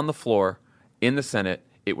on the floor in the Senate,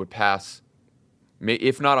 it would pass,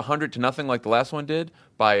 if not 100-0 like the last one did,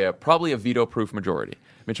 by probably a veto-proof majority.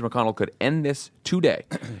 Mitch McConnell could end this today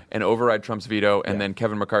and override Trump's veto, and then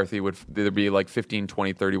Kevin McCarthy would there'd be like 15,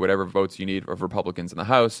 20, 30, whatever votes you need of Republicans in the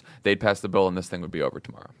House. They'd pass the bill, and this thing would be over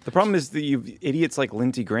tomorrow. The problem is that you idiots like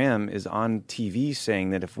Lindsey Graham is on TV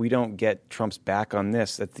saying that if we don't get Trump's back on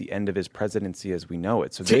this, that's the end of his presidency as we know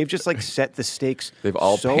it. So they've just set the stakes. They've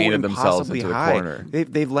all so painted themselves impossibly into the high. corner.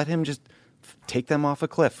 They've let him just take them off a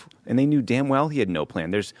cliff, and they knew damn well he had no plan.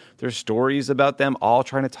 There's stories about them all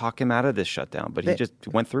trying to talk him out of this shutdown, but he just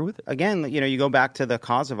went through with it. Again, you go back to the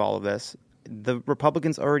cause of all of this. The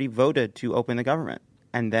Republicans already voted to open the government,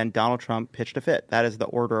 and then Donald Trump pitched a fit. That is the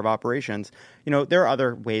order of operations. There are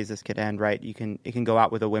other ways this could end, right? It can go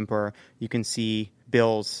out with a whimper. You can see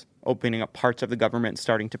bills opening up parts of the government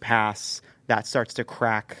starting to pass. That starts to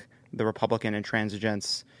crack the Republican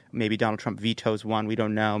intransigence. Maybe Donald Trump vetoes one. We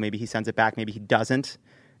don't know. Maybe he sends it back. Maybe he doesn't.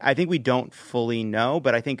 I think we don't fully know,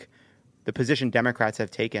 but I think the position Democrats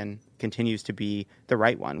have taken continues to be the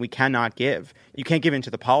right one. We cannot give. You can't give into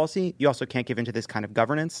the policy. You also can't give into this kind of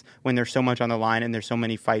governance when there's so much on the line and there's so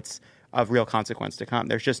many fights of real consequence to come.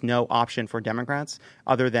 There's just no option for Democrats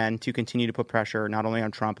other than to continue to put pressure not only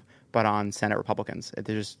on Trump but on Senate Republicans.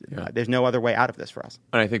 There's no other way out of this for us.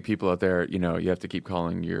 And I think people out there, you have to keep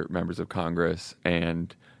calling your members of Congress.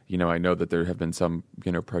 And, I know that there have been some,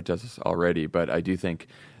 protests already, but I do think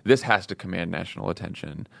this has to command national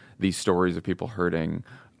attention. These stories of people hurting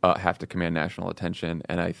have to command national attention.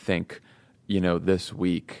 And I think, this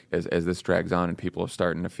week, as this drags on and people are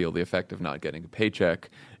starting to feel the effect of not getting a paycheck,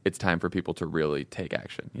 it's time for people to really take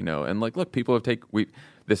action, And look, people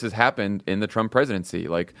this has happened in the Trump presidency,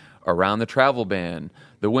 around the travel ban,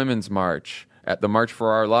 the Women's March, at the March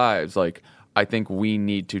for Our Lives. I think we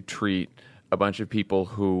need to treat a bunch of people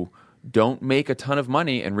who don't make a ton of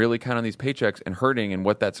money and really count on these paychecks and hurting and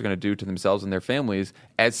what that's going to do to themselves and their families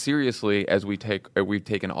as seriously as we've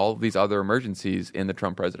taken all of these other emergencies in the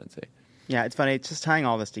Trump presidency. Yeah, it's funny. It's just tying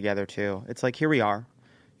all this together, too. It's like, here we are,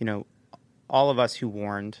 all of us who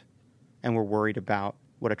warned and were worried about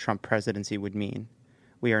what a Trump presidency would mean.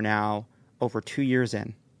 We are now over 2 years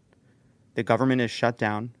in. The government is shut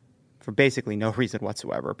down for basically no reason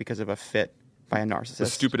whatsoever because of a fit by a narcissist. The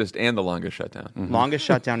stupidest and the longest shutdown. Mm-hmm. Longest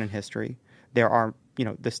shutdown in history. There are,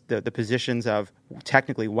 the positions of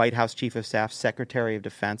technically White House Chief of Staff, Secretary of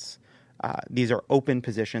Defense. These are open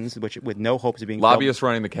positions, with no hopes of being lobbyists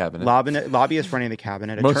running the cabinet. Lobbyists running the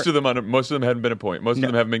cabinet. Most of them hadn't been appointed. Most of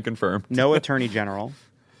them haven't been confirmed. No attorney general.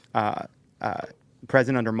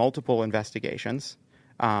 President under multiple investigations.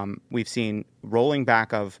 We've seen rolling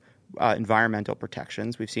back of environmental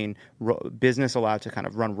protections. We've seen business allowed to kind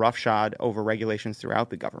of run roughshod over regulations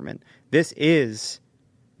throughout the government. This is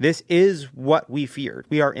what we feared.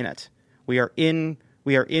 We are in it. We are in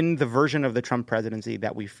the version of the Trump presidency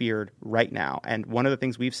that we feared right now. And one of the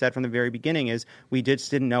things we've said from the very beginning is we just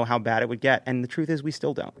didn't know how bad it would get. And the truth is we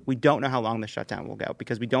still don't. We don't know how long the shutdown will go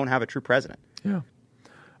because we don't have a true president. Yeah.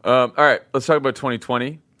 All right. Let's talk about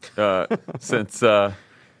 2020 since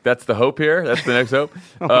That's the hope here. That's the next hope.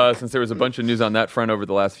 Since there was a bunch of news on that front over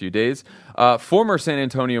the last few days. Former San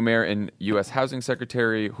Antonio mayor and U.S. Housing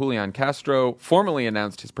Secretary Julian Castro formally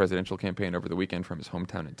announced his presidential campaign over the weekend from his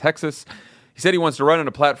hometown in Texas. He said he wants to run on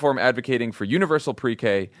a platform advocating for universal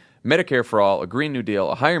pre-K, Medicare for all, a Green New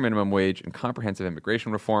Deal, a higher minimum wage, and comprehensive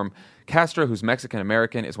immigration reform. Castro, who's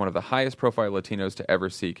Mexican-American, is one of the highest-profile Latinos to ever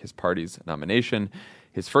seek his party's nomination.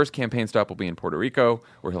 His first campaign stop will be in Puerto Rico,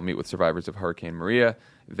 where he'll meet with survivors of Hurricane Maria.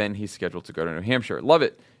 Then he's scheduled to go to New Hampshire. Love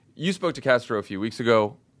it. You spoke to Castro a few weeks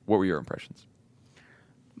ago. What were your impressions?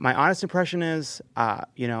 My honest impression is,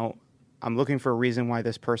 I'm looking for a reason why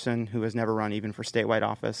this person who has never run even for statewide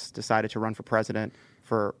office decided to run for president,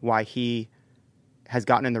 for why he has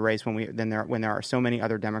gotten in the race when there are so many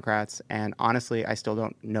other Democrats. And honestly, I still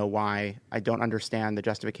don't know why. I don't understand the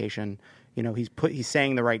justification. He's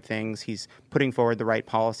saying the right things. He's putting forward the right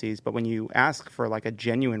policies. But when you ask for like a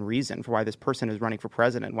genuine reason for why this person is running for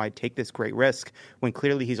president, why take this great risk when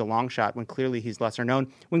clearly he's a long shot, when clearly he's lesser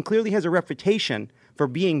known, when clearly he has a reputation for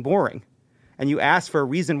being boring, and you ask for a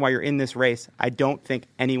reason why you're in this race, I don't think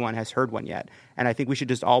anyone has heard one yet. And I think we should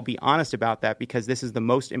just all be honest about that, because this is the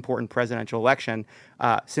most important presidential election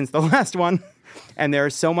since the last one. And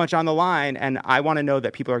there's so much on the line. And I want to know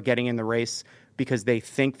that people are getting in the race because they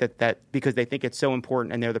think because they think it's so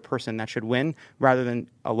important and they're the person that should win, rather than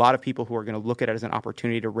a lot of people who are going to look at it as an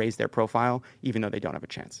opportunity to raise their profile, even though they don't have a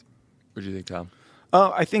chance. What do you think, Tom?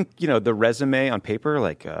 I think, the resume on paper,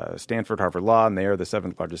 like Stanford, Harvard Law, mayor of the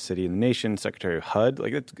 7th largest city in the nation, Secretary of HUD,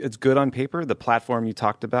 like it's good on paper. The platform you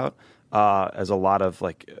talked about has a lot of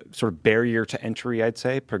sort of barrier to entry, I'd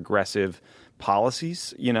say, progressive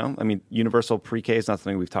policies. Universal pre-K is not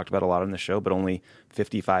something we've talked about a lot on the show, but only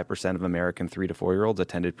 55% of American 3 to 4-year-olds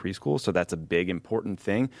attended preschool. So that's a big, important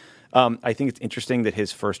thing. I think it's interesting that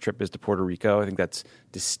his first trip is to Puerto Rico. I think that's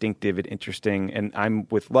distinctive and interesting. And I'm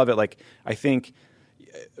with Lovett. I think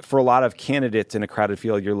for a lot of candidates in a crowded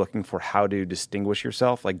field, you're looking for how to distinguish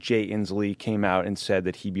yourself. Like Jay Inslee came out and said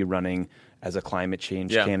that he'd be running as a climate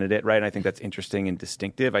change candidate, right? And I think that's interesting and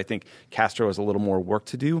distinctive. I think Castro has a little more work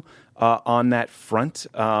to do on that front.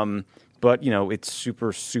 But, it's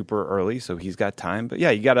super, super early, so he's got time. But,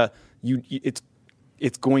 yeah,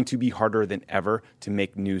 it's going to be harder than ever to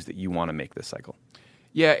make news that you want to make this cycle.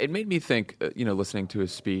 Yeah, it made me think, listening to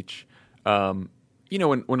his speech, when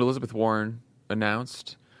Elizabeth Warren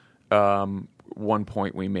announced, one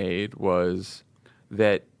point we made was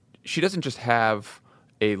that she doesn't just have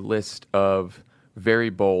a list of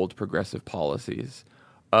very bold progressive policies.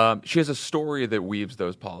 She has a story that weaves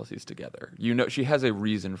those policies together. She has a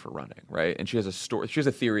reason for running, right? And she has a story. She has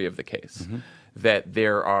a theory of the case that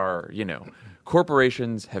there are,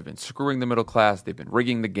 corporations have been screwing the middle class. They've been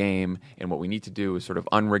rigging the game, and what we need to do is sort of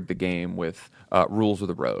unrig the game with rules of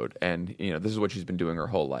the road. And this is what she's been doing her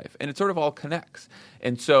whole life, and it sort of all connects.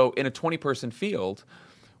 And so, in a 20-person field,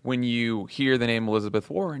 when you hear the name Elizabeth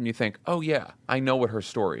Warren, you think, "Oh yeah, I know what her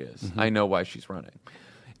story is. I know why she's running."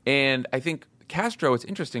 And I think Castro is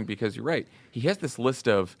interesting because you're right. He has this list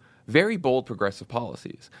of very bold progressive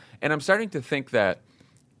policies, and I'm starting to think that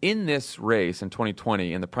in this race in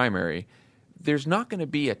 2020 in the primary, there's not going to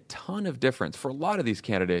be a ton of difference for a lot of these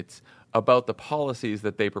candidates about the policies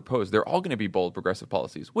that they propose. They're all going to be bold progressive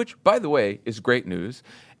policies, which, by the way, is great news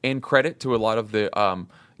and credit to a lot of the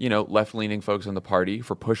left-leaning folks in the party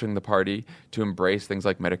for pushing the party to embrace things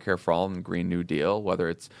like Medicare for All and Green New Deal, whether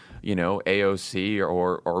it's AOC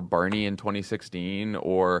or Bernie in 2016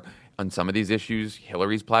 or on some of these issues,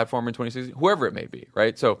 Hillary's platform in 2016, whoever it may be,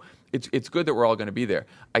 right? So it's good that we're all going to be there.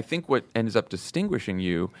 I think what ends up distinguishing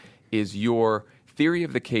you is your theory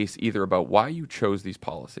of the case, either about why you chose these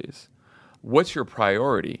policies, what's your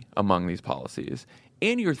priority among these policies,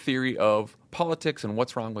 and your theory of politics and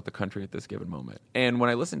what's wrong with the country at this given moment. And when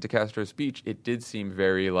I listened to Castro's speech, it did seem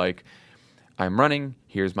very like, I'm running,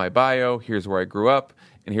 here's my bio, here's where I grew up,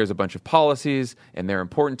 and here's a bunch of policies, and they're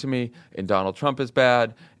important to me, and Donald Trump is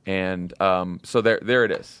bad, and so there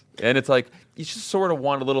it is. And it's like, you just sort of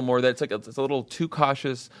want a little more of that. It's a little too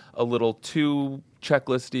cautious, a little too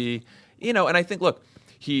checklisty, and I think, look,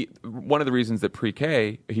 one of the reasons that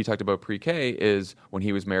he talked about pre-K is when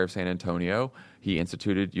he was mayor of San Antonio, he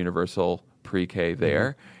instituted universal pre-K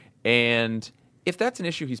there. And if that's an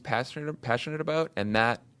issue he's passionate about, and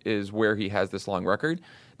that is where he has this long record,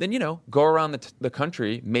 then, go around the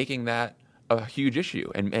country making that a huge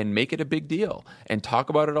issue and make it a big deal and talk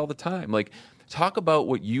about it all the time. Like, talk about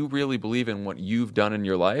what you really believe in, what you've done in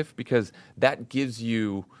your life, because that gives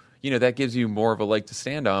you more of a leg to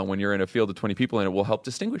stand on when you're in a field of 20 people, and it will help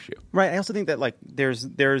distinguish you. Right. I also think that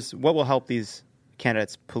there's what will help these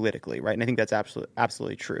candidates politically, right? And I think that's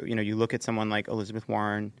absolutely true. You know, you look at someone like Elizabeth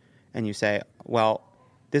Warren and you say, well,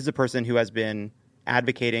 this is a person who has been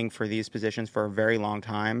advocating for these positions for a very long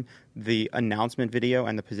time. The announcement video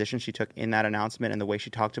and the position she took in that announcement and the way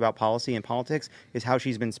she talked about policy and politics is how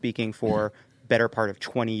she's been speaking for better part of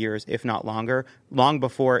 20 years, if not longer, long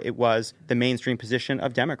before it was the mainstream position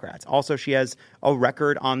of Democrats. Also, she has a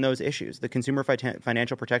record on those issues. The Consumer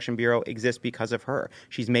Financial Protection Bureau exists because of her.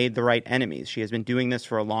 She's made the right enemies. She has been doing this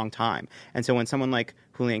for a long time. And so when someone like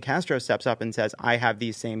Julian Castro steps up and says, I have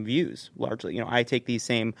these same views, largely, you know, I take these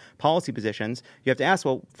same policy positions, you have to ask,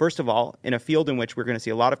 well, first of all, in a field in which we're going to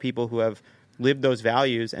see a lot of people who have lived those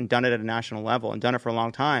values and done it at a national level and done it for a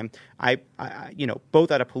long time, I you know,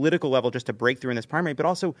 both at a political level just to break through in this primary, but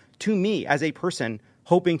also to me as a person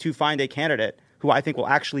hoping to find a candidate who I think will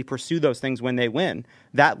actually pursue those things when they win,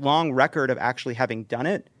 that long record of actually having done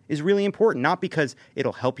it is really important, not because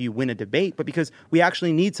it'll help you win a debate, but because we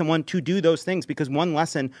actually need someone to do those things. Because one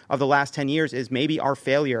lesson of the last 10 years is maybe our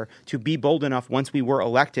failure to be bold enough once we were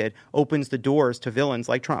elected opens the doors to villains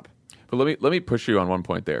like Trump. But let me push you on one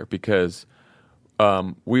point there, because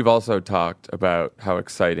we've also talked about how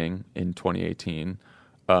exciting in 2018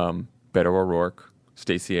 Beto O'Rourke,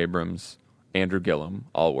 Stacey Abrams, Andrew Gillum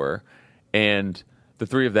all were. And the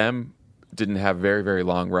three of them didn't have very, very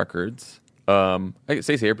long records. I guess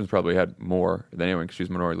Stacey Abrams probably had more than anyone because she was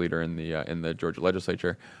minority leader in the Georgia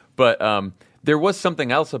legislature. But there was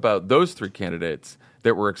something else about those three candidates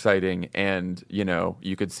that were exciting, and you know,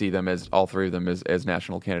 you could see them as all three of them as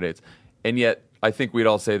national candidates. And yet, I think we'd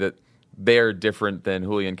all say that they're different than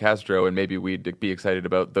Julian Castro, and maybe we'd be excited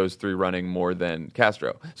about those three running more than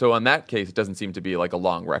Castro. So on that case, it doesn't seem to be like a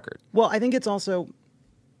long record. Well, I think it's also,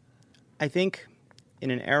 I think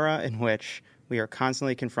in an era in which we are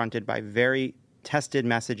constantly confronted by very tested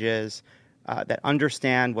messages that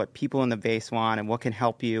understand what people in the base want and what can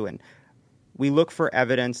help you, and we look for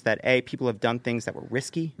evidence that, A, people have done things that were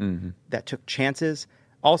risky, that took chances,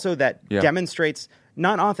 also that demonstrates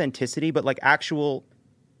not authenticity, but like actual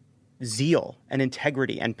zeal and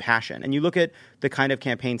integrity and passion. And you look at the kind of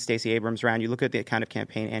campaign Stacey Abrams ran, you look at the kind of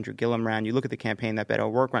campaign Andrew Gillum ran, you look at the campaign that Beto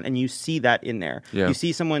O'Rourke ran, and you see that in there. Yeah. You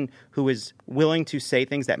see someone who is willing to say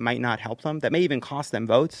things that might not help them, that may even cost them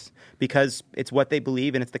votes, because it's what they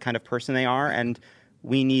believe and it's the kind of person they are, and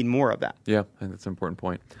we need more of that. Yeah, I think that's an important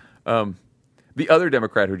point. The other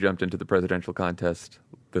Democrat who jumped into the presidential contest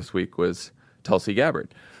this week was Tulsi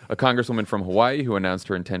Gabbard, a congresswoman from Hawaii who announced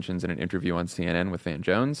her intentions in an interview on CNN with Van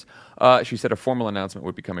Jones. She said a formal announcement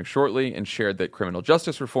would be coming shortly and shared that criminal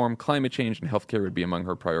justice reform, climate change, and healthcare would be among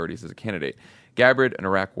her priorities as a candidate. Gabbard, an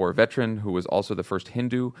Iraq War veteran who was also the first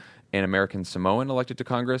Hindu and American Samoan elected to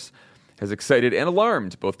Congress, has excited and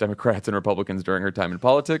alarmed both Democrats and Republicans during her time in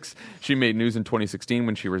politics. She made news in 2016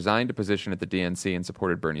 when she resigned a position at the DNC and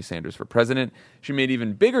supported Bernie Sanders for president. She made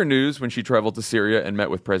even bigger news when she traveled to Syria and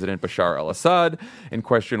met with President Bashar al-Assad and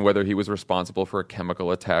questioned whether he was responsible for a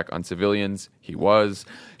chemical attack on civilians. He was.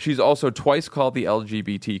 She's also twice called the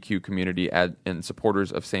LGBTQ community and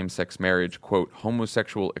supporters of same-sex marriage, quote,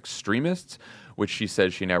 homosexual extremists, which she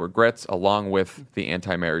says she now regrets, along with the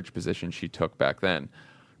anti-marriage position she took back then.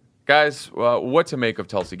 Guys, what to make of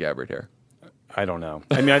Tulsi Gabbard here? I don't know.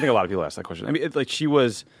 I mean, I think a lot of people ask that question. I mean, she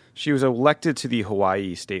was elected to the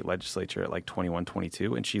Hawaii state legislature at like 21,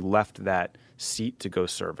 22, and she left that seat to go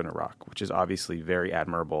serve in Iraq, which is obviously very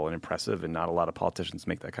admirable and impressive, and not a lot of politicians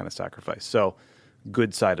make that kind of sacrifice. So,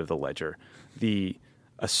 good side of the ledger. The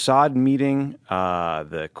Assad meeting,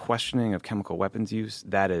 the questioning of chemical weapons use,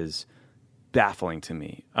 that is baffling to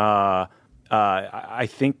me. I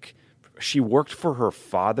think she worked for her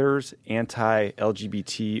father's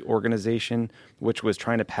anti-LGBT organization, which was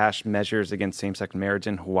trying to pass measures against same-sex marriage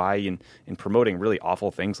in Hawaii and promoting really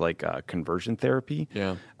awful things like conversion therapy.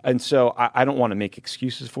 Yeah. And so I don't want to make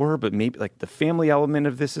excuses for her, but maybe like the family element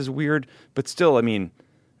of this is weird. But still, I mean,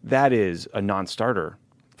 that is a non-starter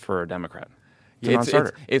for a Democrat.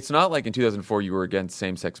 It's not like in 2004 you were against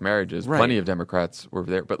same-sex marriages. Right. Plenty of Democrats were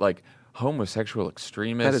there, but like homosexual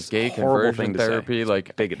extremists, gay conversion therapy,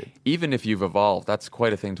 like bigoted. Even if you've evolved, that's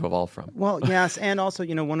quite a thing to evolve from. Well, yes, and also,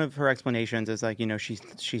 you know, one of her explanations is like, you know, she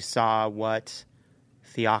saw what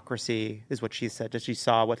theocracy is what she said. That she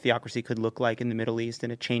saw what theocracy could look like in the Middle East,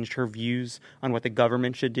 and it changed her views on what the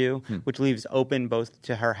government should do, which leaves open both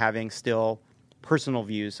to her having still personal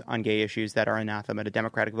views on gay issues that are anathema to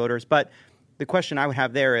Democratic voters. But the question I would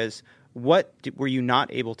have there is, what were you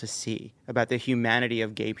not able to see about the humanity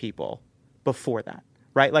of gay people before that,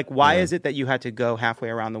 right? Like, why is it that you had to go halfway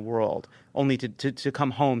around the world only to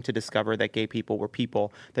come home to discover that gay people were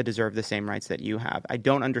people that deserve the same rights that you have? I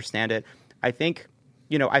don't understand it. I think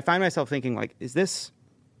I find myself thinking, like,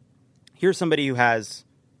 here's somebody who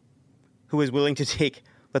is willing to take,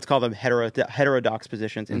 let's call them heterodox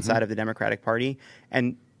positions inside of the Democratic Party.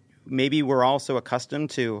 And maybe we're also accustomed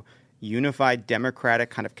to unified Democratic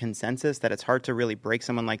kind of consensus that it's hard to really break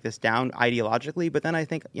someone like this down ideologically. But then I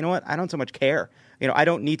think, you know what? I don't so much care. I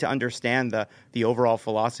don't need to understand the overall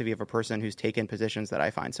philosophy of a person who's taken positions that I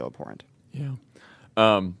find so abhorrent. Yeah.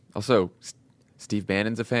 Also, Steve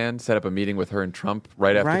Bannon's a fan, set up a meeting with her and Trump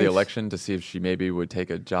right after the election to see if she maybe would take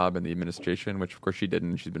a job in the administration, which of course she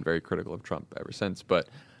didn't. She's been very critical of Trump ever since. But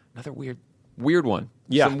another weird one.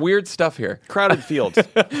 Yeah. Some weird stuff here. Crowded fields.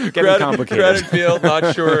 Getting complicated. Crowded field.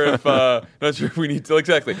 Not sure if we need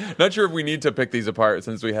to Not sure if we need to pick these apart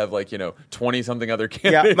since we have 20-something other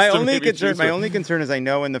candidates. Yeah, my only concern is I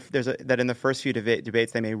know that in the first few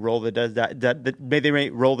debates they may roll the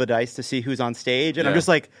dice to see who's on stage, and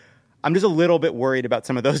I'm just a little bit worried about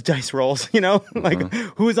some of those dice rolls,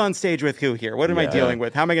 who's on stage with who here? What am I dealing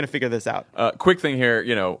with? How am I going to figure this out? Quick thing here,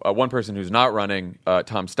 one person who's not running,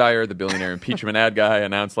 Tom Steyer, the billionaire impeachment ad guy,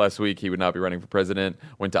 announced last week he would not be running for president,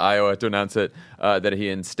 went to Iowa to announce it, that he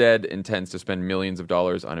instead intends to spend millions of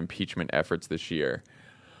dollars on impeachment efforts this year.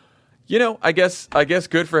 I guess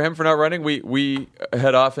good for him for not running. We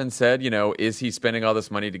had often said, is he spending all this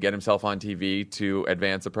money to get himself on TV to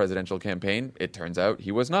advance a presidential campaign? It turns out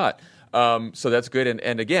he was not. So that's good.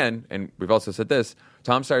 And again, and we've also said this,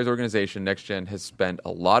 Tom Steyer's organization, NextGen, has spent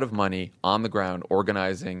a lot of money on the ground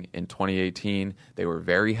organizing in 2018. They were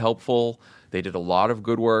very helpful. They did a lot of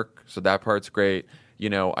good work. So that part's great.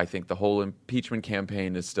 I think the whole impeachment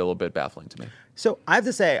campaign is still a bit baffling to me. So I have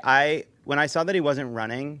to say, when I saw that he wasn't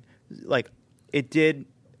running, it did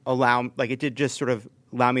just sort of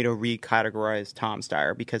allow me to recategorize Tom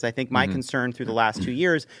Steyer, because I think my concern through the last 2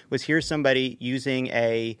 years was here's somebody using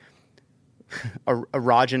an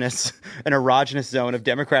erogenous zone of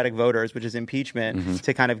Democratic voters, which is impeachment,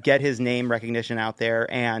 to kind of get his name recognition out there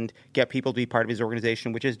and get people to be part of his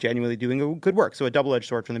organization, which is genuinely doing good work. So a double-edged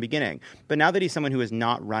sword from the beginning. But now that he's someone who is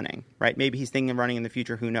not running, right? Maybe he's thinking of running in the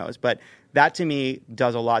future, who knows? But that to me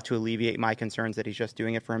does a lot to alleviate my concerns that he's just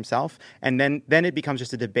doing it for himself. And then it becomes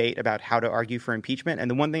just a debate about how to argue for impeachment. And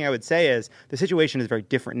the one thing I would say is the situation is very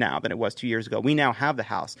different now than it was 2 years ago. We now have the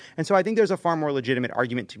House. And so I think there's a far more legitimate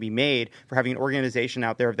argument to be made for having an organization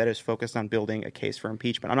out there that is focused on building a case for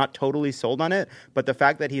impeachment. I'm not totally sold on it, but the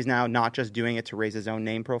fact that he's now not just doing it to raise his own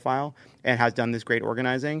name profile and has done this great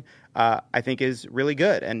organizing, I think is really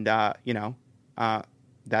good. And,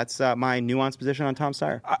 that's my nuanced position on Tom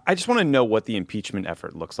Steyer. I just want to know what the impeachment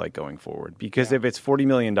effort looks like going forward, because if it's $40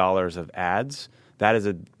 million of ads, that is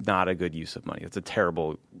not a good use of money. It's a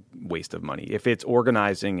terrible waste of money. If it's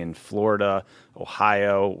organizing in Florida,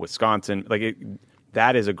 Ohio, Wisconsin,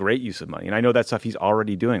 that is a great use of money. And I know that stuff he's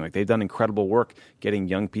already doing. They've done incredible work getting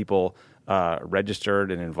young people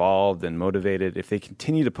registered and involved and motivated. If they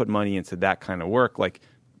continue to put money into that kind of work,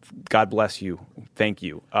 God bless you. Thank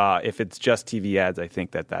you. If it's just TV ads, I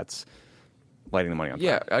think that's lighting the money on fire.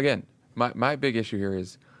 Yeah, again, my big issue here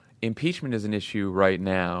is impeachment is an issue right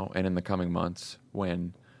now and in the coming months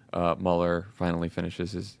when Mueller finally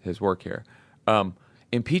finishes his work here.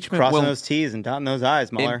 Impeachment crossing those T's and dotting those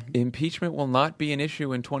I's, Mueller. Impeachment will not be an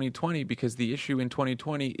issue in 2020 because the issue in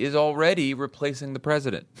 2020 is already replacing the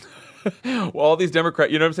president. All these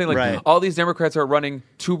Democrats, you know what I'm saying? Right. All these Democrats are running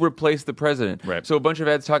to replace the president. Right. So a bunch of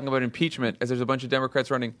ads talking about impeachment as there's a bunch of Democrats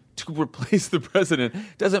running to replace the president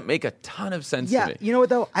doesn't make a ton of sense to me. You know what,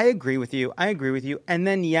 though? I agree with you. And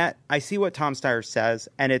then yet I see what Tom Steyer says,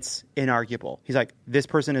 and it's inarguable. He's like, this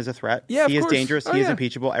person is a threat. Yeah, he is course. dangerous. He is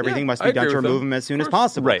impeachable. Everything must be I done agree to with remove him. him as soon as Of course.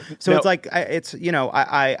 possible. Right. So Now-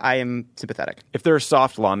 I am sympathetic. If there are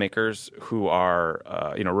soft lawmakers who are,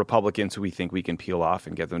 Republicans who we think we can peel off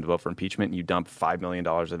and get them to vote for impeachment, and you dump $5 million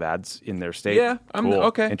of ads in their state, Yeah, cool.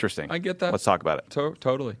 okay. Interesting. I get that. Let's talk about it.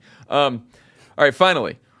 Totally. All right,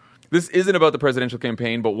 finally. This isn't about the presidential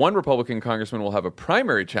campaign, but one Republican congressman will have a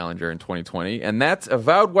primary challenger in 2020, and that's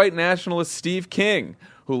avowed white nationalist Steve King,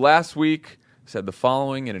 who last week said the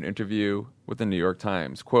following in an interview with the New York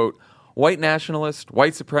Times, quote, "White nationalist,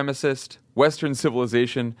 white supremacist, Western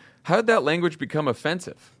civilization, how did that language become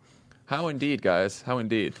offensive?" How indeed, guys, how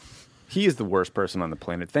indeed. He is the worst person on the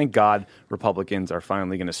planet. Thank God Republicans are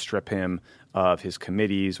finally going to strip him of his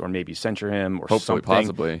committees or maybe censure him or Hope so, something.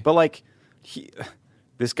 possibly. But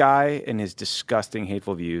this guy and his disgusting,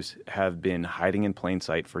 hateful views have been hiding in plain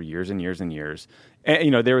sight for years and years and years.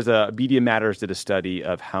 And, there was Media Matters did a study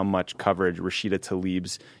of how much coverage Rashida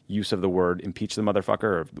Tlaib's use of the word impeach the motherfucker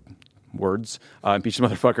or words. Impeach the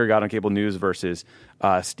motherfucker got on cable news versus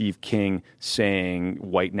Steve King saying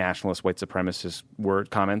white nationalist, white supremacist word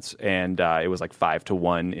comments, and it was like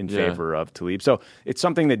 5-1 in favor of Tlaib. So it's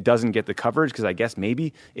something that doesn't get the coverage because I guess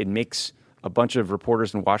maybe it makes a bunch of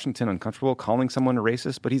reporters in Washington uncomfortable calling someone a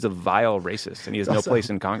racist, but he's a vile racist and he has no place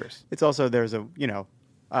in Congress. It's also, there's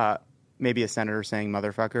maybe a senator saying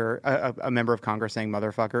motherfucker, a member of Congress saying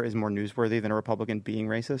motherfucker is more newsworthy than a Republican being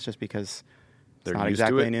racist, just because it's not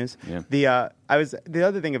exactly news. Yeah. The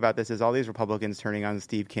other thing about this is all these Republicans turning on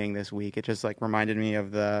Steve King this week. It just like reminded me of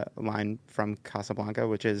the line from Casablanca,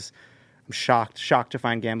 which is, I'm shocked to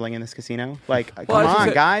find gambling in this casino. Like, come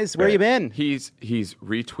on, guys, where you been? He's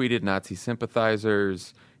retweeted Nazi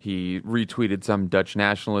sympathizers. He retweeted some Dutch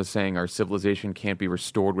nationalists saying our civilization can't be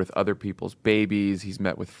restored with other people's babies. He's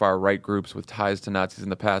met with far-right groups with ties to Nazis in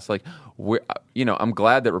the past. Like, I'm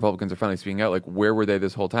glad that Republicans are finally speaking out. Like, where were they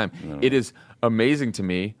this whole time? It is amazing to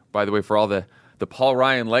me, by the way, for all the Paul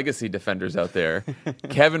Ryan legacy defenders out there,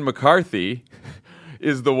 Kevin McCarthy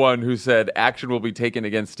is the one who said action will be taken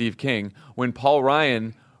against Steve King when Paul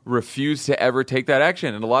Ryan refused to ever take that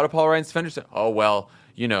action. And a lot of Paul Ryan's defenders said, oh, well,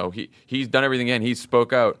 he's done everything again. He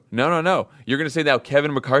spoke out. No. You're going to say now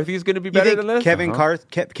Kevin McCarthy is going to be better than this? Kevin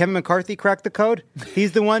McCarthy cracked the code?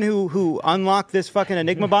 He's the one who unlocked this fucking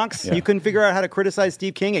Enigma box? Yeah. You couldn't figure out how to criticize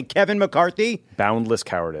Steve King and Kevin McCarthy? Boundless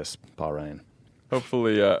cowardice, Paul Ryan.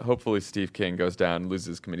 Hopefully Steve King goes down,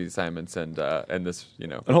 loses committee assignments, and this,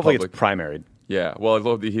 and hopefully it's primaried. Yeah,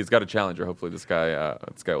 well, he's got a challenger. Hopefully this guy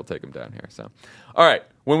will take him down here. So, all right,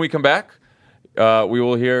 when we come back, we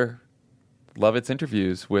will hear Lovett's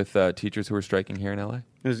interviews with teachers who are striking here in LA.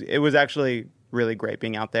 It was actually really great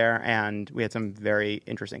being out there, and we had some very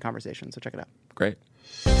interesting conversations. So check it out. Great.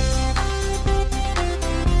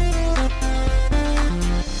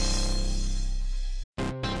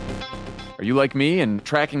 Are you like me and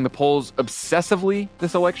tracking the polls obsessively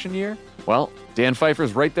this election year? Well, Dan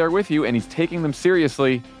Pfeiffer's right there with you, and he's taking them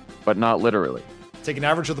seriously, but not literally. Take an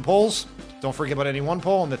average of the polls. Don't forget about any one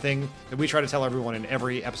poll. And the thing that we try to tell everyone in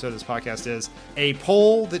every episode of this podcast is a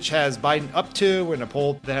poll that has Biden up to and a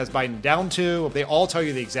poll that has Biden down to. They all tell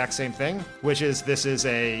you the exact same thing, which is this is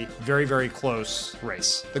a very, very close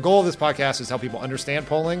race. The goal of this podcast is to help people understand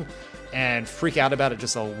polling and freak out about it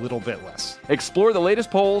just a little bit less. Explore the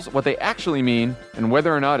latest polls, what they actually mean, and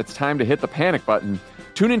whether or not it's time to hit the panic button.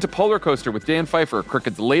 Tune into Polar Coaster with Dan Pfeiffer,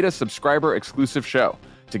 Crooked's latest subscriber-exclusive show.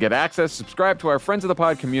 To get access, subscribe to our Friends of the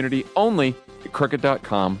Pod community only at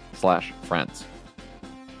crooked.com/friends.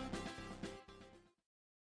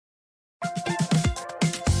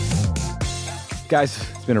 Guys,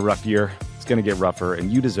 it's been a rough year. It's going to get rougher,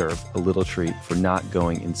 and you deserve a little treat for not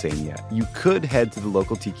going insane yet. You could head to the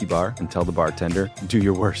local tiki bar and tell the bartender, do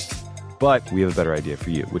your worst. But we have a better idea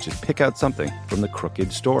for you, which is pick out something from the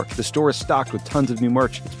Crooked store. The store is stocked with tons of new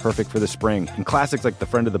merch. It's perfect for the spring. And classics like the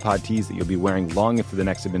Friend of the Pod tees that you'll be wearing long into the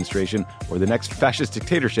next administration or the next fascist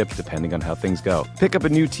dictatorship, depending on how things go. Pick up a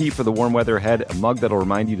new tee for the warm weather ahead, a mug that'll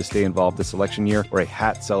remind you to stay involved this election year, or a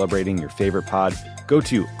hat celebrating your favorite pod. Go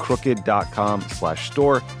to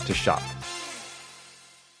crooked.com/store to shop.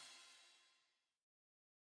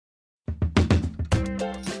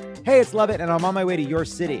 Hey, it's Lovett, and I'm on my way to your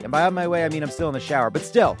city. And by on my way, I mean I'm still in the shower, but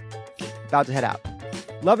still, about to head out.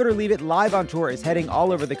 Love It or Leave It live on tour is heading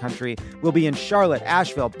all over the country. We'll be in Charlotte,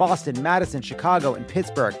 Asheville, Boston, Madison, Chicago, and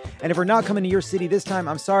Pittsburgh. And if we're not coming to your city this time,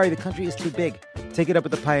 I'm sorry, the country is too big. Take it up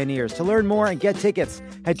with the pioneers. To learn more and get tickets,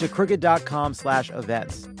 head to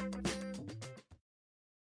crooked.com/events.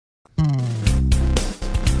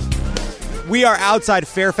 We are outside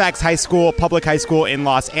Fairfax High School, public high school in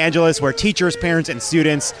Los Angeles, where teachers, parents, and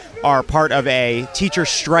students are part of a teacher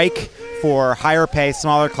strike for higher pay,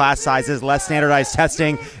 smaller class sizes, less standardized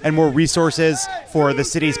testing, and more resources for the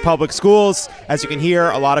city's public schools. As you can hear,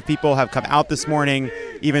 a lot of people have come out this morning,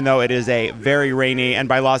 even though it is a very rainy and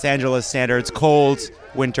by Los Angeles standards, cold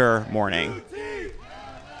winter morning.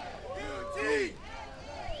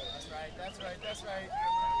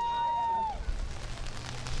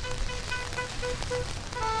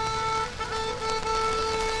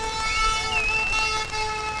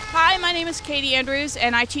 Hi, my name is Katie Andrews,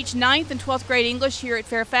 and I teach 9th and 12th grade English here at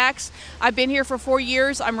Fairfax. I've been here for 4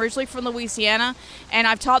 years. I'm originally from Louisiana, and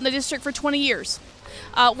I've taught in the district for 20 years.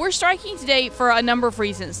 We're striking today for a number of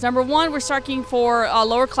reasons. Number one, we're striking for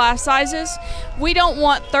lower class sizes. We don't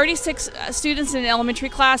want 36 students in an elementary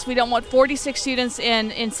class. We don't want 46 students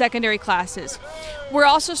in secondary classes. We're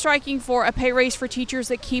also striking for a pay raise for teachers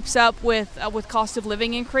that keeps up with cost of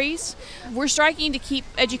living increase. We're striking to keep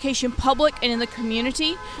education public and in the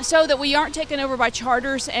community so that we aren't taken over by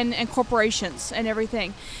charters and corporations and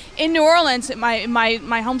everything. In New Orleans,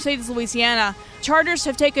 my home state is Louisiana, charters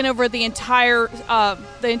have taken over the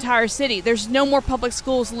entire city. There's no more public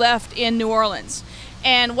schools left in New Orleans.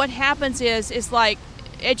 And what happens is like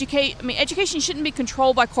education shouldn't be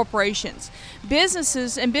controlled by corporations.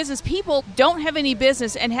 Businesses and business people don't have any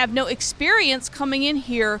business and have no experience coming in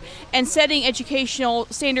here and setting educational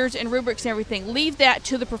standards and rubrics and everything. Leave that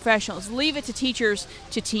to the professionals. Leave it to teachers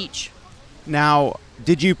to teach. Now,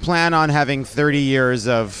 did you plan on having 30 years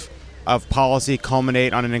of policy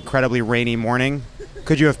culminate on an incredibly rainy morning?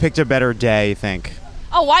 Could you have picked a better day, you think?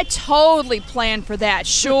 Oh, I totally planned for that.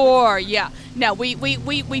 Sure, yeah. No, we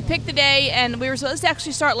picked the day, and we were supposed to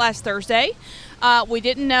actually start last Thursday. We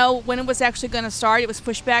didn't know when it was actually going to start. It was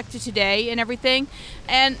pushed back to today and everything.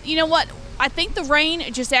 And you know what? I think the rain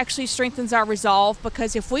just actually strengthens our resolve,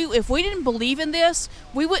 because if we didn't believe in this,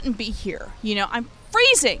 we wouldn't be here. You know, I'm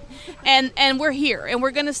freezing, and we're here, and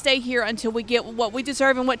we're going to stay here until we get what we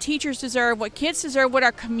deserve and what teachers deserve, what kids deserve, what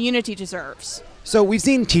our community deserves. So we've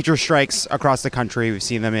seen teacher strikes across the country. We've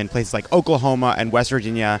seen them in places like Oklahoma and West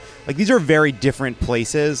Virginia. Like, these are very different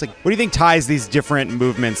places. Like, what do you think ties these different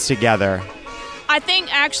movements together? I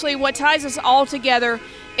think actually what ties us all together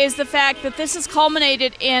is the fact that this has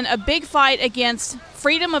culminated in a big fight against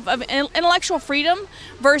freedom of intellectual freedom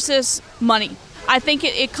versus money. I think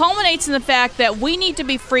it culminates in the fact that we need to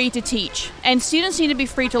be free to teach, and students need to be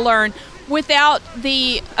free to learn without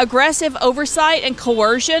the aggressive oversight and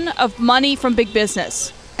coercion of money from big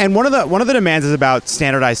business. And one of the demands is about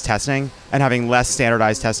standardized testing and having less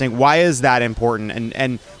standardized testing. Why is that important?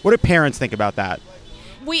 And what do parents think about that?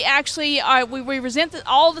 We actually we resent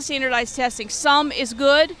all the standardized testing. Some is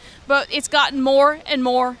good, but it's gotten more and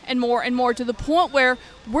more and more and more to the point where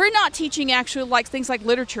we're not teaching actually like things like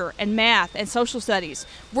literature and math and social studies.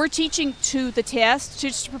 We're teaching to the test, to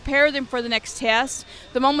just prepare them for the next test.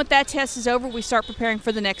 The moment that test is over, we start preparing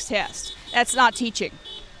for the next test. That's not teaching.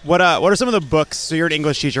 What are some of the books? So you're an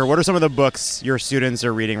English teacher. What are some of the books your students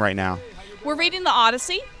are reading right now? We're reading the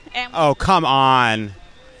Odyssey. And oh, come on.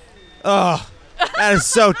 Ugh. That is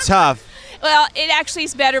so tough. Well, it actually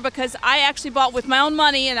is better because I actually bought with my own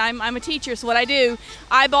money, and I'm a teacher, so what I do,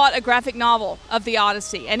 I bought a graphic novel of the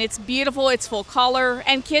Odyssey, and it's beautiful, it's full color,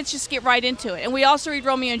 and kids just get right into it. And we also read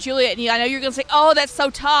Romeo and Juliet, and I know you're going to say, oh, that's so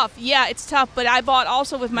tough. Yeah, it's tough, but I bought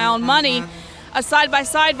also with my own money a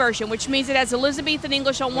side-by-side version, which means it has Elizabethan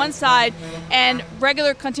English on one side and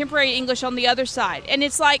regular contemporary English on the other side. And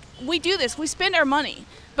it's like, we do this, we spend our money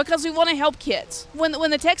because we want to help kids. When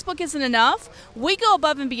the textbook isn't enough, we go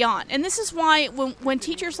above and beyond. And this is why when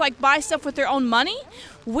teachers like buy stuff with their own money,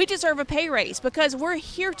 we deserve a pay raise because we're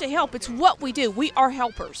here to help. It's what we do. We are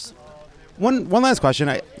helpers. One last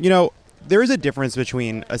question. There is a difference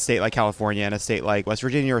between a state like California and a state like West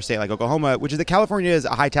Virginia or a state like Oklahoma, which is that California is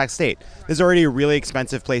a high-tax state. This is already a really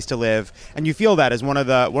expensive place to live, and you feel that as one of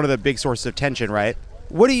the big sources of tension, right?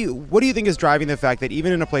 What do you think is driving the fact that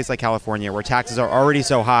even in a place like California, where taxes are already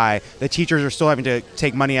so high, the teachers are still having to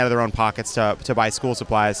take money out of their own pockets to buy school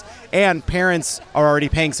supplies, and parents are already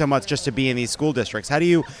paying so much just to be in these school districts? How do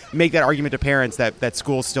you make that argument to parents that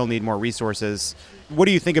schools still need more resources? What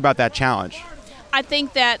do you think about that challenge? I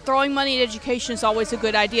think that throwing money at education is always a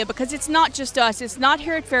good idea because it's not just us. It's not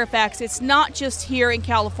here at Fairfax. It's not just here in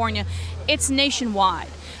California. It's nationwide.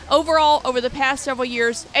 Overall, over the past several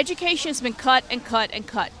years, education has been cut and cut and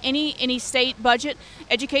cut. Any state budget,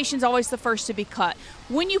 education is always the first to be cut.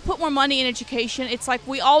 When you put more money in education, it's like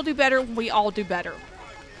we all do better, we all do better.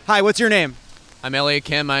 Hi, what's your name? I'm Elliot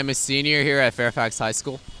Kim. I'm a senior here at Fairfax High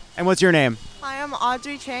School. And what's your name? Hi, I'm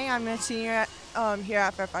Audrey Chang. I'm a senior here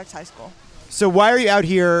at Fairfax High School. So why are you out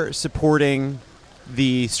here supporting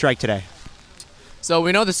the strike today? So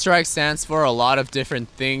we know the strike stands for a lot of different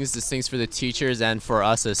things, this things for the teachers and for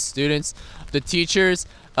us as students. The teachers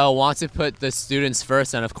want to put the students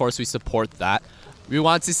first, and of course we support that. We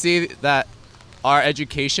want to see that our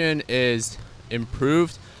education is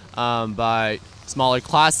improved by smaller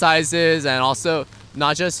class sizes, and also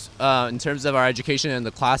not just in terms of our education in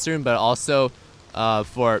the classroom, but also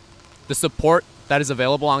for the support that is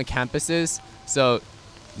available on campuses. So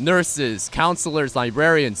nurses, counselors,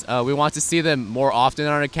 librarians, we want to see them more often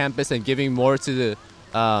on our campus and giving more to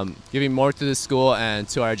the school and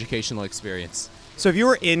to our educational experience. So if you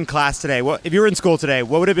were in class today, if you were in school today,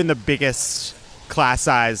 what would have been the biggest class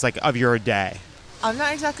size of your day? I'm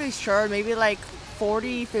not exactly sure, maybe like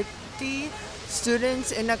 40, 50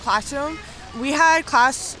 students in a classroom. We had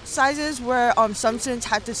class sizes where some students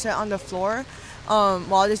had to sit on the floor.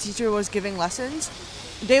 while the teacher was giving lessons.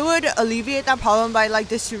 They would alleviate that problem by like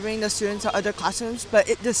distributing the students to other classrooms, but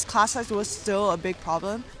this class size was still a big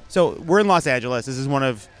problem. So we're in Los Angeles. This is one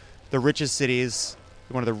of the richest cities,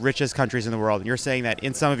 one of the richest countries in the world. And you're saying that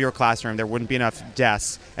in some of your classroom there wouldn't be enough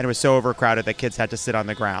desks and it was so overcrowded that kids had to sit on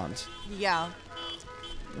the ground. Yeah.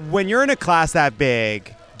 When you're in a class that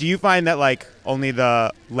big, do you find that like only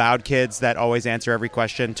the loud kids that always answer every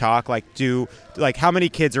question talk? Like how many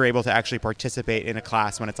kids are able to actually participate in a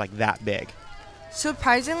class when it's like that big?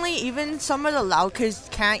 Surprisingly, even some of the loud kids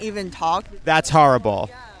can't even talk. That's horrible.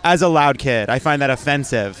 As a loud kid, I find that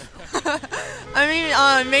offensive. I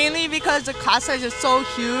mean, mainly because the class size is so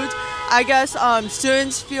huge. I guess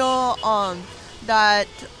students feel that,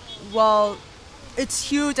 well, it's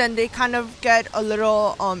huge and they kind of get a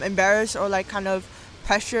little embarrassed or like kind of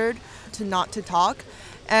pressured to not to talk.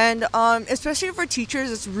 And especially for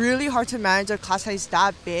teachers, it's really hard to manage a class size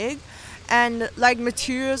that big. And like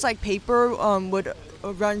materials like paper would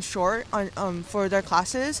run short on for their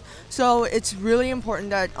classes. So it's really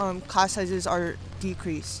important that class sizes are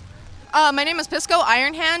decreased. My name is Pisco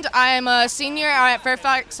Ironhand. I'm a senior at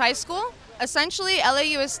Fairfax High School. Essentially,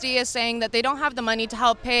 LAUSD is saying that they don't have the money to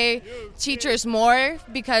help pay teachers more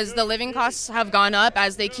because the living costs have gone up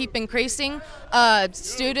as they keep increasing.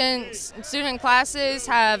 Student classes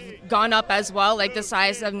have gone up as well, like the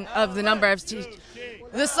size of the number of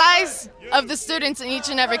the size of the students in each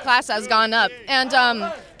and every class has gone up. And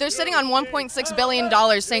they're sitting on $1.6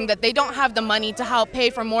 billion saying that they don't have the money to help pay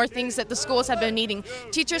for more things that the schools have been needing.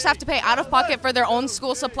 Teachers have to pay out of pocket for their own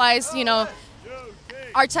school supplies. You know,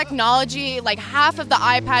 our technology, like half of the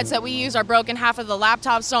iPads that we use are broken, half of the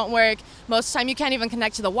laptops don't work. Most of the time you can't even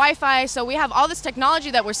connect to the Wi-Fi. So we have all this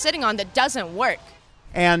technology that we're sitting on that doesn't work.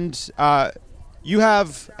 And you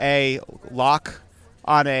have a lock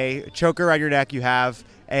on a choker around your neck. You have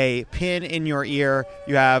a pin in your ear.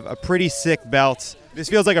 You have a pretty sick belt. This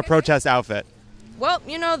feels like a protest outfit. Well,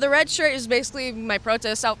 you know, the red shirt is basically my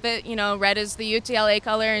protest outfit. You know, red is the UTLA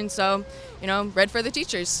color, and so, you know, red for the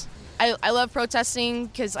teachers. I love protesting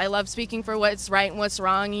because I love speaking for what's right and what's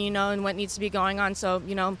wrong, you know, and what needs to be going on. So,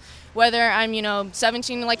 you know, whether I'm,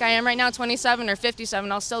 17 like I am right now, 27 or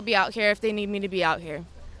 57, I'll still be out here if they need me to be out here.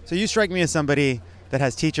 So you strike me as somebody that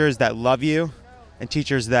has teachers that love you and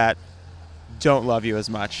teachers that don't love you as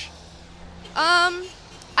much.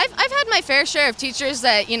 I've had my fair share of teachers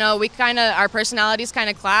that, we our personalities kind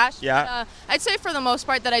of clash. Yeah. I'd say for the most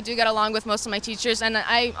part that I do get along with most of my teachers, and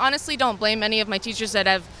I honestly don't blame any of my teachers that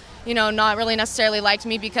have, not really necessarily liked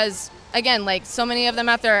me because, again, like so many of them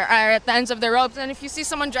out there are at the ends of their ropes, and if you see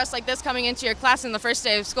someone dressed like this coming into your class in the first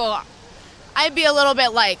day of school, I'd be a little bit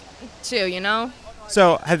like, too,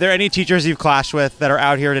 So have there any teachers you've clashed with that are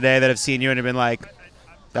out here today that have seen you and have been like,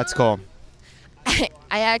 that's cool?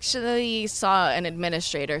 I actually saw an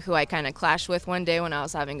administrator who I kind of clashed with one day when I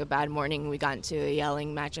was having a bad morning. We got into a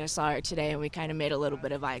yelling match. I saw her today, and we kind of made a little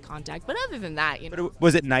bit of eye contact. But other than that, But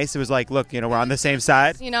was it nice? It was like, look, we're on the same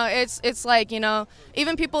side? It's like,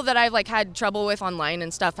 even people that I've, had trouble with online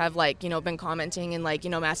and stuff have, been commenting and,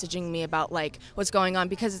 messaging me about, what's going on.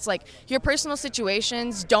 Because it's like, your personal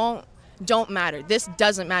situations don't matter. This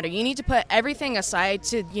doesn't matter. You need to put everything aside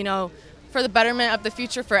to, for the betterment of the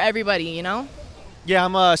future for everybody, Yeah,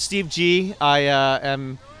 I'm Steve G. I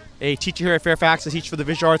am a teacher here at Fairfax. I teach for the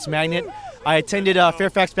Visual Arts Magnet. I attended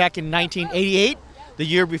Fairfax back in 1988, the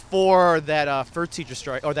year before that first teacher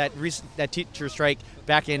strike, or that teacher strike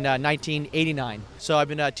back in 1989. So I've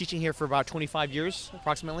been teaching here for about 25 years,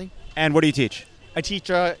 approximately. And what do you teach? I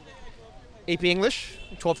teach AP English,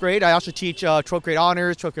 12th grade. I also teach 12th grade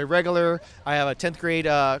honors, 12th grade regular. I have a 10th grade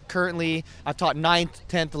currently. I've taught 9th,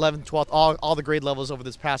 10th, 11th, 12th, all the grade levels over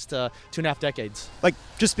this past 2.5 decades.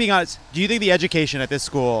 Just being honest, do you think the education at this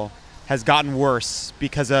school has gotten worse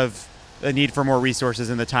because of the need for more resources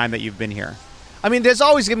in the time that you've been here? I mean, there's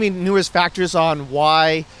always going to be numerous factors on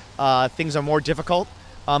why things are more difficult.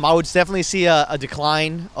 I would definitely see a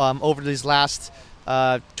decline over these last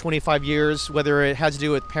 25 years, whether it has to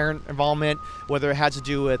do with parent involvement, whether it has to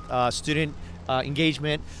do with student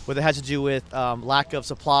engagement, whether it has to do with lack of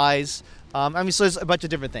supplies. So there's a bunch of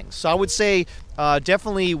different things. So I would say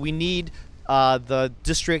definitely we need the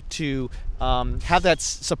district to have that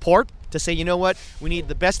support to say, you know what, we need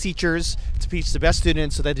the best teachers to teach the best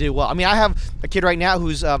students so that they do well. I mean, I have a kid right now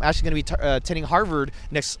who's actually going to be attending Harvard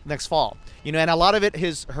next fall. And a lot of it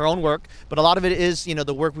is her own work, but a lot of it is,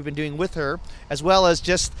 the work we've been doing with her, as well as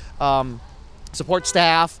just support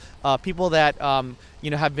staff, people that,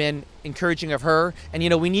 have been encouraging of her.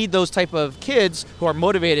 And, we need those type of kids who are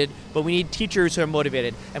motivated, but we need teachers who are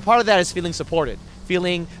motivated. And part of that is feeling supported,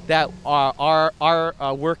 feeling that our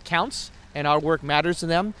work counts, and our work matters to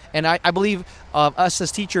them. And I believe us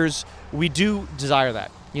as teachers, we do desire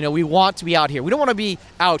that. We want to be out here. We don't want to be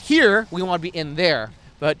out here. We want to be in there.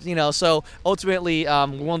 But, so ultimately, we're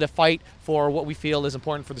willing to fight for what we feel is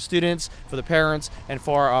important for the students, for the parents, and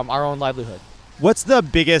for our own livelihood. What's the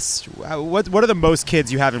biggest, what are the most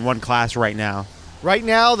kids you have in one class right now? Right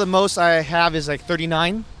now, the most I have is like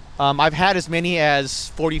 39. I've had as many as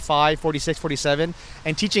 45, 46, 47.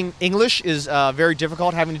 And teaching English is very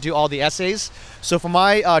difficult, having to do all the essays. So for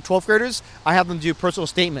my 12th graders, I have them do personal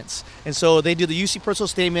statements. And so they do the UC personal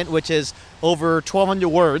statement, which is over 1,200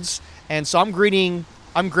 words. And so I'm grading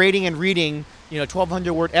and reading,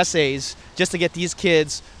 1,200 word essays just to get these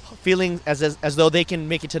kids feeling as though they can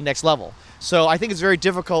make it to the next level. So I think it's very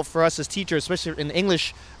difficult for us as teachers, especially in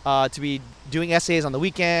English, to be doing essays on the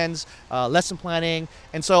weekends, lesson planning.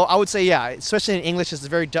 And so I would say, yeah, especially in English, it's a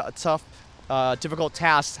very tough, difficult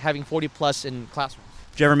task having 40 plus in classrooms.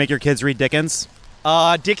 Did you ever make your kids read Dickens?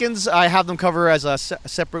 Dickens, I have them cover as a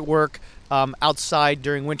separate work outside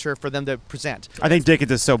during winter for them to present. I think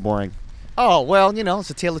Dickens is so boring. Oh, well, it's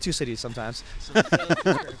a tale of two cities sometimes.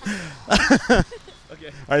 Okay.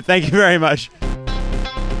 All right, thank you very much.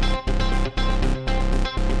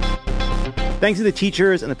 Thanks to the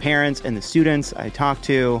teachers and the parents and the students I talked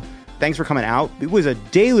to. Thanks for coming out. It was a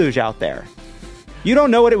deluge out there. You don't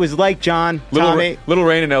know what it was like, John. Tommy. Little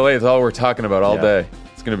rain in LA is all we're talking about all day.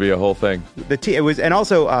 It's going to be a whole thing. And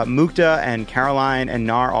also Mukta and Caroline and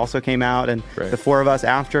Nar also came out, and the four of us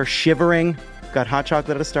after shivering got hot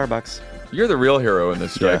chocolate at a Starbucks. You're the real hero in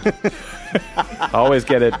this strike. Always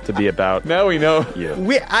get it to be about. Now we know you.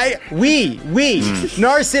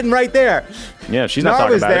 Nar's sitting right there. Yeah, she's not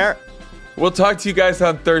talking about it. We'll talk to you guys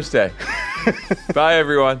on Thursday. Bye,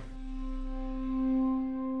 everyone.